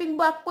 প্রাকল্পিক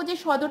বাক্য যে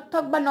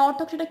সদর্থক বা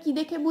নঅর্থক সেটা কি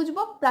দেখে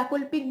বুঝবো?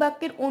 প্রাকল্পিক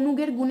বাক্যের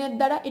অনুগের গুণের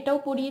দ্বারা, এটাও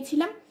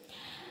পড়িয়েছিলাম।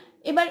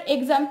 এবার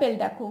এক্সাম্পল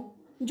দেখো,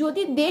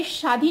 যদি দেশ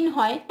স্বাধীন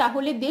হয়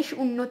তাহলে দেশ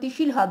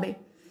উন্নতিশীল হবে।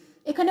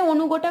 এখানে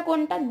অনুগটা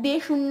কোনটা?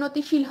 দেশ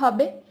উন্নতিশীল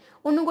হবে।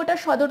 অনুগটা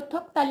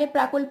সদর্থক, তাহলে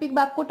প্রাকল্পিক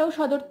বাক্যটাও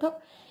সদর্থক।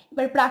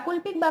 এবার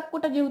প্রাকল্পিক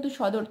বাক্যটা যেহেতু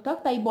সদর্থক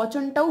তাই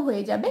বচনটাও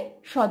হয়ে যাবে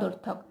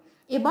সদর্থক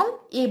এবং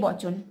এ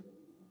বচন।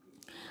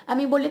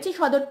 আমি বলেছি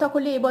সদর্থক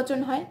হলে এ বচন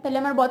হয়, তাহলে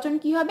আমার বচন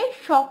কি হবে?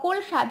 সকল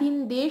স্বাধীন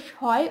দেশ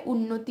হয়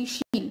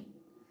উন্নতিশীল।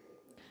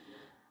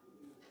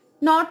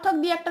 নঅর্থক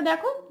দিয়ে একটা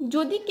দেখো,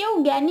 যদি কেউ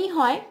জ্ঞানী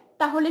হয়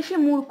তাহলে সে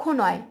মূর্খ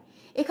নয়।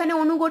 এখানে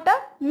অনুগটা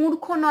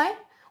মূর্খ নয়,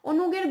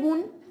 অনুগের গুণ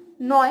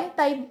নয়,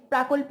 তাই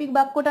প্রাকল্পিক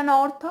বাক্যটা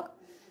নঅর্থক।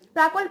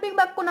 প্রাকল্পিক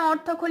বাক্য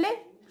নঅর্থক হলে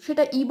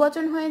সেটা ই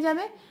বচন হয়ে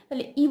যাবে,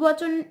 তাহলে ই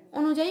বচন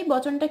অনুযায়ী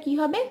বচনটা কি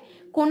হবে?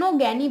 কোনো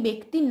জ্ঞানী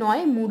ব্যক্তি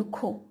নয় মূর্খ।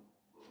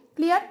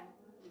 ক্লিয়ার?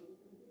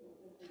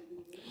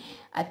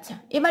 আচ্ছা,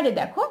 এবারে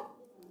দেখো,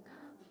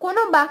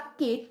 কোনো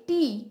বাক্যে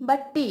টি বা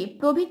টে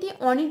প্রভৃতি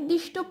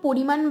অনির্দিষ্ট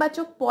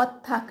পরিমাণবাচক পদ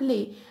থাকলে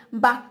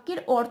বাক্যের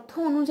অর্থ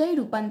অনুযায়ী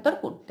রূপান্তর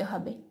করতে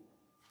হবে।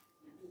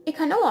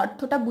 এখানেও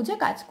অর্থটা বুঝে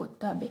কাজ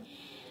করতে হবে।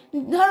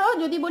 ধরো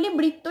যদি বলি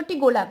বৃত্তটি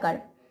গোলাকার,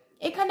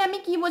 এখানে আমি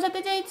কি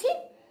বোঝাতে চাইছি?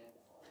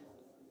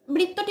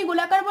 বৃত্তটি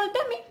গোলাকার বলতে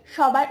আমি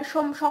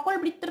সকল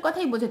বৃত্তের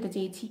কথাই বোঝাতে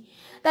চেয়েছি,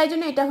 তাই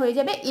জন্য এটা হয়ে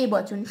যাবে এ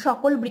বচন,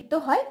 সকল বৃত্ত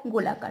হয়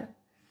গোলাকার।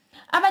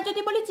 আবার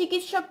যদি বলি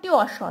চিকিৎসকটি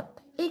অসৎ,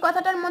 এই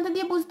কথাটার মধ্যে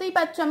দিয়ে বুঝতেই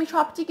পারছো আমি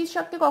সব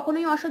চিকিৎসককে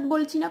কখনোই অসৎ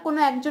বলছি না, কোনো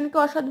একজনকে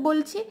অসৎ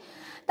বলছি,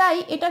 তাই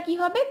এটা কি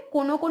হবে?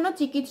 কোনো কোনো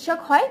চিকিৎসক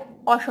হয়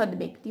অসৎ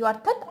ব্যক্তি,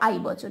 অর্থাৎ আই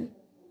বচন।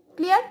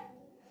 ক্লিয়ার?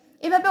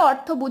 এভাবে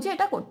অর্থ বুঝে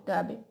এটা করতে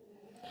হবে।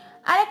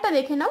 আরেকটা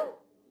দেখে নাও,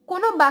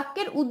 কোনো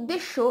বাক্যের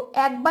উদ্দেশ্য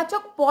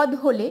একবাচক পদ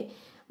হলে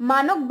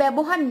মানক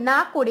ব্যবহার না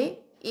করে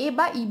এ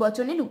বা ই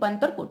বচনে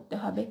রূপান্তর করতে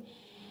হবে।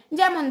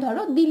 যেমন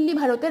ধরো, দিল্লি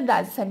ভারতের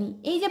রাজধানী,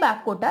 এই যে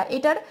বাক্যটা,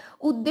 এটার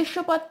উদ্দেশ্য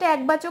পদটা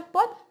একবাচক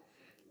পদ,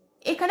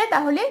 এখানে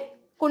তাহলে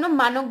কোনো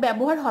মানক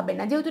ব্যবহার হবে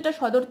না, যেহেতু এটা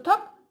সদর্থক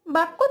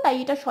বাক্য তাই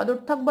এটা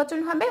সদর্থক বচন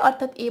হবে,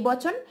 অর্থাৎ এ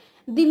বচন,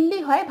 দিল্লি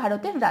হয়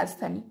ভারতের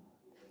রাজধানী।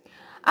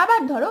 আবার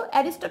ধরো,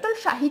 অ্যারিস্টটল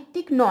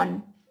সাহিত্যিক নন,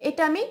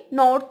 এটা আমি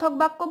নঅর্থক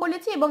বাক্য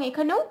বলেছি এবং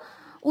এখানেও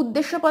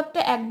উদ্দেশ্য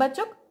পদটা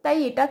একবাচক, তাই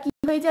এটা কি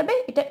হয়ে যাবে?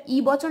 এটা ই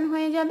বচন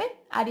হয়ে যাবে,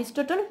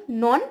 অ্যারিস্টটল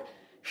নন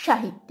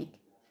সাহিত্যিক,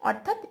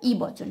 অর্থাৎ ই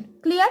বচন।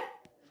 ক্লিয়ার?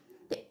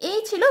 তো এই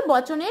ছিল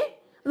বচনে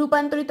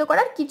রূপান্তরিত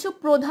করার কিছু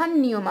প্রধান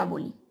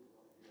নিয়মাবলী।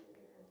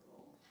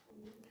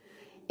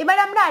 এবার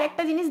আমরা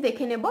আরেকটা জিনিস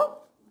দেখে নেব,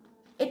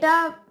 এটা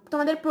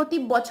তোমাদের প্রতি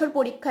বছর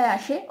পরীক্ষায়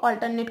আসে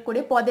অল্টারনেট করে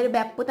পদের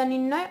ব্যাপ্যতা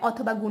নির্ণয়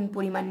অথবা গুণ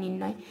পরিমাণ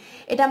নির্ণয়।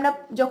 এটা আমরা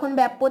যখন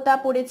ব্যাপ্যতা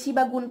পড়েছি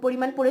বা গুণ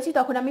পরিমাণ পড়েছি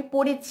তখন আমি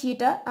পড়েছি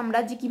এটা আমরা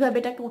যে কিভাবে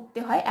এটা করতে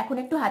হয়। এখন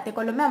একটু হাতে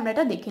কলমে আমরা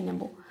এটা দেখে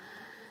নেব।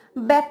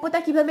 ব্যাপ্যতা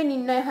কিভাবে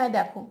নির্ণয় হয়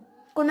দেখো,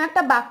 কোনো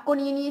একটা বাক্য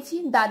নিয়ে নিয়েছি,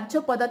 দাহ্য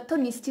পদার্থ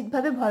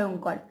নিশ্চিতভাবে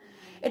ভয়ঙ্কর।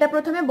 এটা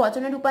প্রথমে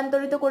বচনে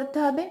রূপান্তরিত করতে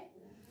হবে।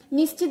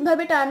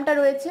 নিশ্চিতভাবে টার্মটা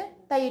রয়েছে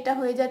তাই এটা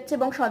হয়ে যাচ্ছে,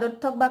 এবং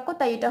সদর্থক বাক্য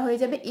তাই এটা হয়ে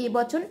যাবে এ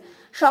বচন।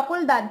 সকল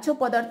দাহ্য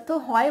পদার্থ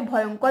হয়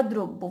ভয়ঙ্কর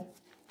দ্রব্য।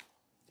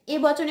 এ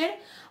বচনের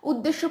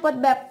উদ্দেশ্যপদ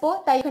ব্যাপ্য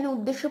তাই এখানে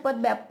উদ্দেশ্যপদ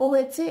ব্যাপ্য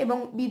হয়েছে, এবং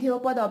বিধেয়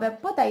পদ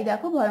অব্যাপ্য তাই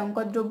দেখো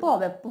ভয়ঙ্কর দ্রব্য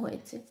অব্যাপ্য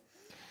হয়েছে।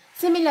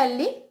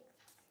 সিমিলারলি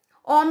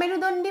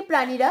অমেরুদণ্ডী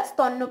প্রাণীরা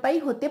স্তন্যপায়ী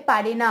হতে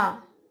পারে না,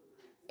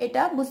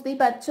 এটা বুঝতেই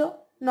পারছো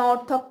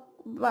নঅর্থক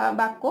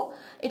বাক্য।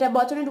 এটা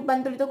বচনে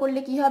রূপান্তরিত করলে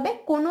কি হবে,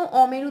 কোনো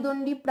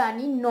অমেরুদণ্ডী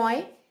প্রাণী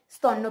নয়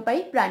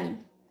স্তন্যপায়ী প্রাণী।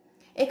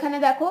 এখানে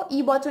দেখো ই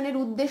বচনের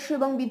উদ্দেশ্য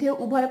এবং বিধেয়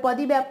উভয়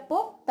পদই ব্যাপ্য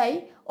তাই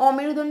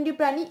অমেরুদণ্ডী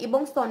প্রাণী এবং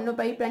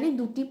স্তন্যপায়ী প্রাণী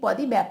দুটি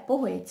পদই ব্যাপ্য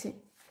হয়েছে।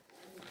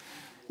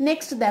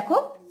 নেক্সট দেখো,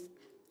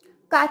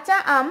 কাঁচা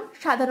আম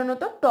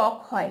সাধারণত টক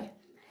হয়।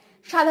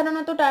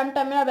 সাধারণত টার্মটা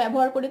আমরা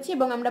ব্যবহার করেছি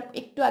এবং আমরা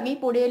একটু আগেই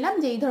পড়ে এলাম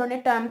যে এই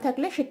ধরনের টার্ম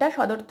থাকলে সেটা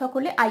সদর্থক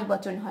হলে আই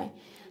বচন হয়।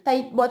 তাই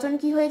বচন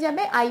কি হয়ে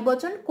যাবে, আই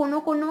বচন। কোনো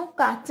কোনো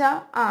কাঁচা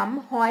আম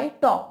হয়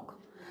টক।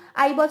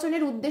 আই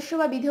বচনের উদ্দেশ্য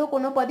বা বিধেয়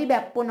কোনো পদই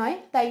ব্যাপ্য নয়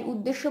তাই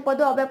উদ্দেশ্য পদ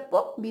অব্যাপ্য,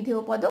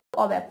 বিধেয় পদ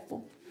অব্যাপ্য।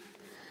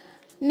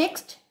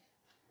 নেক্সট,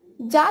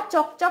 যা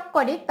চকচক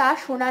করে তা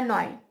সোনা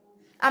নয়।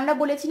 আমরা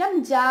বলেছিলাম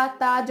যা,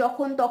 তা,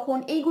 যখন, তখন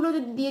এইগুলো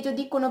দিয়ে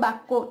যদি কোনো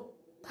বাক্য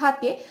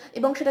থাকে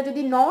এবং সেটা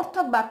যদি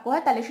নঅর্থক বাক্য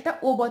হয় তাহলে সেটা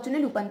ও বচনে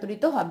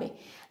রূপান্তরিত হবে।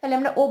 তাহলে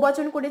আমরা ও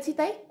বচন করেছি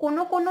তাই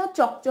কোনো কোনো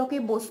চকচকে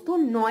বস্তু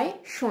নয়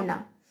সোনা।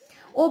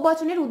 ও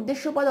বচনের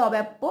উদ্দেশ্য পদ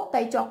অব্যাপ্য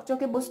তাই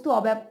চকচকে বস্তু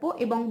অব্যাপ্য,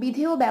 এবং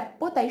বিধেয় ব্যাপ্য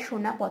তাই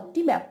সোনা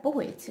পদটি ব্যাপ্য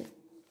হয়েছে।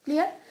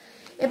 ক্লিয়ার?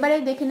 এবারে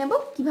দেখে নেব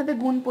কিভাবে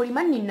গুণ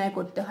পরিমাণ নির্ণয়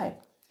করতে হয়।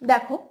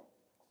 দেখো,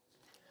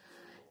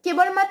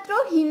 কেবলমাত্র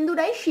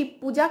হিন্দুরাই শিব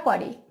পূজা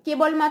করে।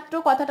 কেবলমাত্র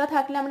কথাটা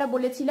থাকলে আমরা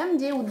বলেছিলাম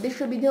যে উদ্দেশ্য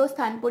বিধেয়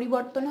স্থান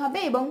পরিবর্তন হবে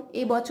এবং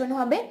এ বচন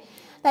হবে।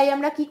 তাই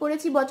আমরা কি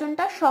করেছি,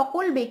 বচনটা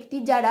সকল ব্যক্তি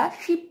যারা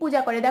শিব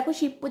পূজা করে। দেখো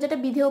শিব পূজাটা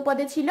বিধেয়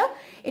পদে ছিল,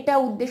 এটা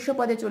উদ্দেশ্য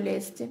পদে চলে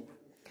এসছে।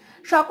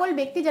 সকল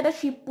ব্যক্তি যারা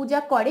শিব পূজা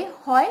করে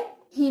হয়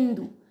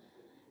হিন্দু,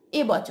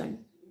 এ বচন।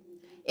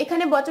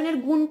 এখানে বচনের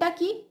গুণটা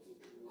কি,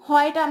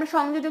 হয়টা আমরা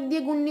সংযোজক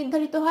দিয়ে গুণ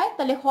নির্ধারিত হয়,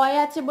 তাহলে হয়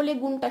আছে বলে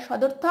গুণটা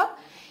সদর্থক,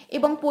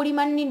 এবং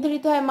পরিমাণ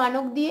নির্ধারিত হয়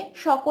মানক দিয়ে,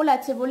 সকল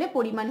আছে বলে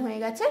পরিমাণ হয়ে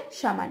গেছে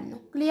সামান্য।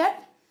 ক্লিয়ার?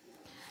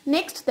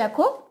 নেক্সট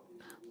দেখো,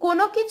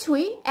 কোনো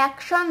কিছুই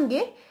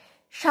একসঙ্গে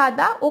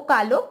সাদা ও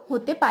কালো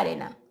হতে পারে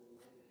না।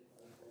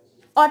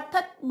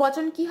 অর্থাৎ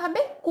বচন কি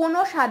হবে, কোনো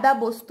সাদা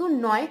বস্তু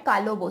নয়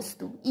কালো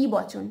বস্তু। ই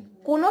বচন,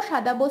 কোনো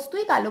সাদা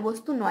বস্তুই কালো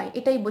বস্তু নয়,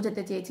 এটাই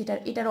বোঝাতে চেয়েছি,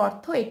 এটার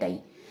অর্থ এটাই।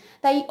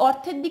 তাই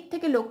অর্থের দিক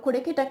থেকে লক্ষ্য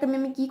রেখে এটাকে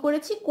আমি কি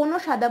করেছি, কোনো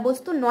সাদা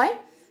বস্তু নয়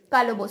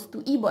কালো বস্তু,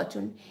 ই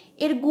বচন।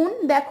 এর গুণ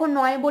দেখো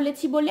নয়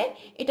বলেছি বলে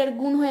এটার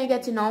গুণ হয়ে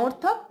গেছে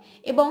নঅর্থক,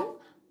 এবং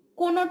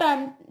কোনোটা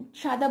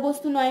সাদা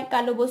বস্তু নয়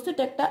কালো বস্তু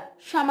এটা একটা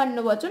সামান্য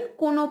বচন,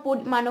 কোনো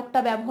মানকটা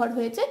ব্যবহার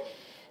হয়েছে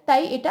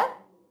তাই এটা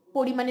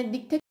পরিমাণের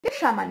দিক থেকে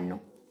সামান্য।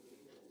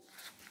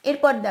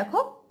 এরপর দেখো,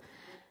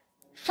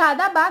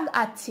 সাদা বাঘ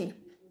আছে।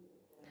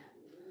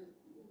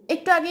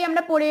 একটু আগে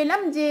আমরা পড়ে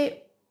এলাম যে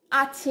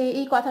আছে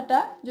এই কথাটা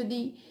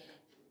যদি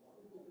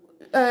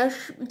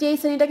যে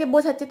শ্রেণীটাকে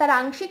বোঝাচ্ছে তার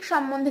আংশিক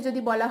সম্বন্ধে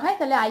যদি বলা হয়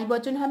তাহলে আই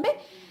বচন হবে।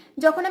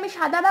 যখন আমি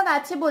সাদা বাঘ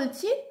আছে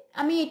বলছি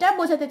আমি এটা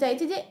বোঝাতে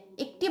চাইছি যে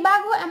একটি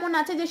বাঘও এমন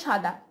আছে যে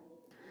সাদা,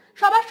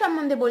 সবার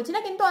সম্বন্ধে বলছি না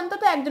কিন্তু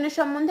অন্তত একজনের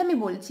সম্বন্ধে আমি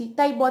বলছি,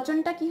 তাই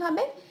বচনটা কি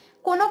হবে,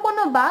 কোনো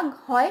কোনো বাঘ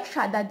হয়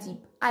সাদা জীব,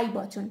 আই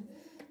বচন।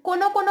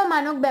 কোনো কোনো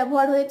মানক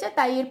ব্যবহার হয়েছে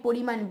তাই এর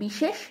পরিমাণ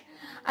বিশেষ,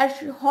 আর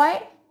হয়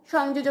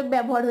সংযোজক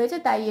ব্যবহার হয়েছে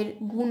তাই এর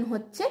গুণ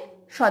হচ্ছে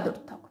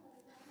সদর্থক।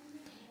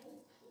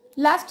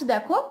 লাস্ট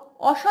দেখো,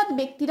 অসৎ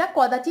ব্যক্তিরা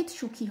কদাচিৎ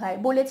সুখী হয়।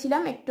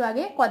 বলেছিলাম একটু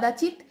আগে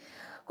কদাচিৎ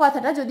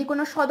কথাটা যদি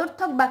কোনো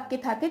সদর্থক বাক্যে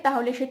থাকে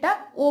তাহলে সেটা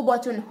ও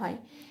বচন হয়।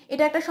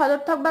 এটা একটা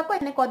সদর্থক বাক্য,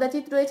 এখানে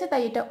কদাচিৎ রয়েছে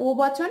তাই এটা ও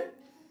বচন।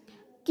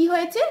 কি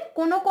হয়েছে,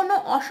 কোনো কোনো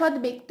অসৎ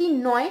ব্যক্তি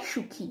নয়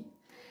সুখী,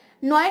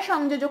 নয়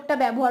সংযোজকটা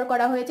ব্যবহার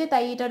করা হয়েছে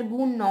তাই এটার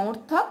গুণ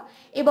নঅর্থক,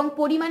 এবং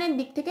পরিমাণের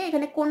দিক থেকে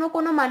এখানে কোনো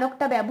কোনো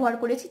মানকটা ব্যবহার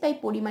করেছি তাই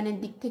পরিমাণের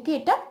দিক থেকে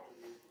এটা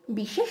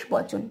বিশেষ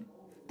বচন।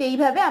 তো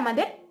এইভাবে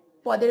আমাদের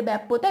পদের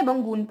ব্যাপ্যতা এবং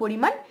গুণ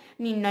পরিমাণ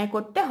নির্ণয়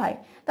করতে হয়।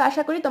 তো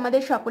আশা করি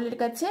তোমাদের সকলের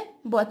কাছে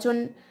বচন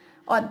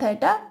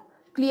অধ্যায়টা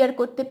ক্লিয়ার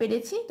করতে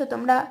পেরেছি। তো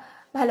তোমরা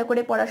ভালো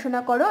করে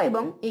পড়াশোনা করো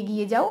এবং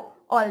এগিয়ে যাও।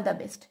 অল দ্য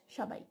বেস্ট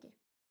সবাইকে।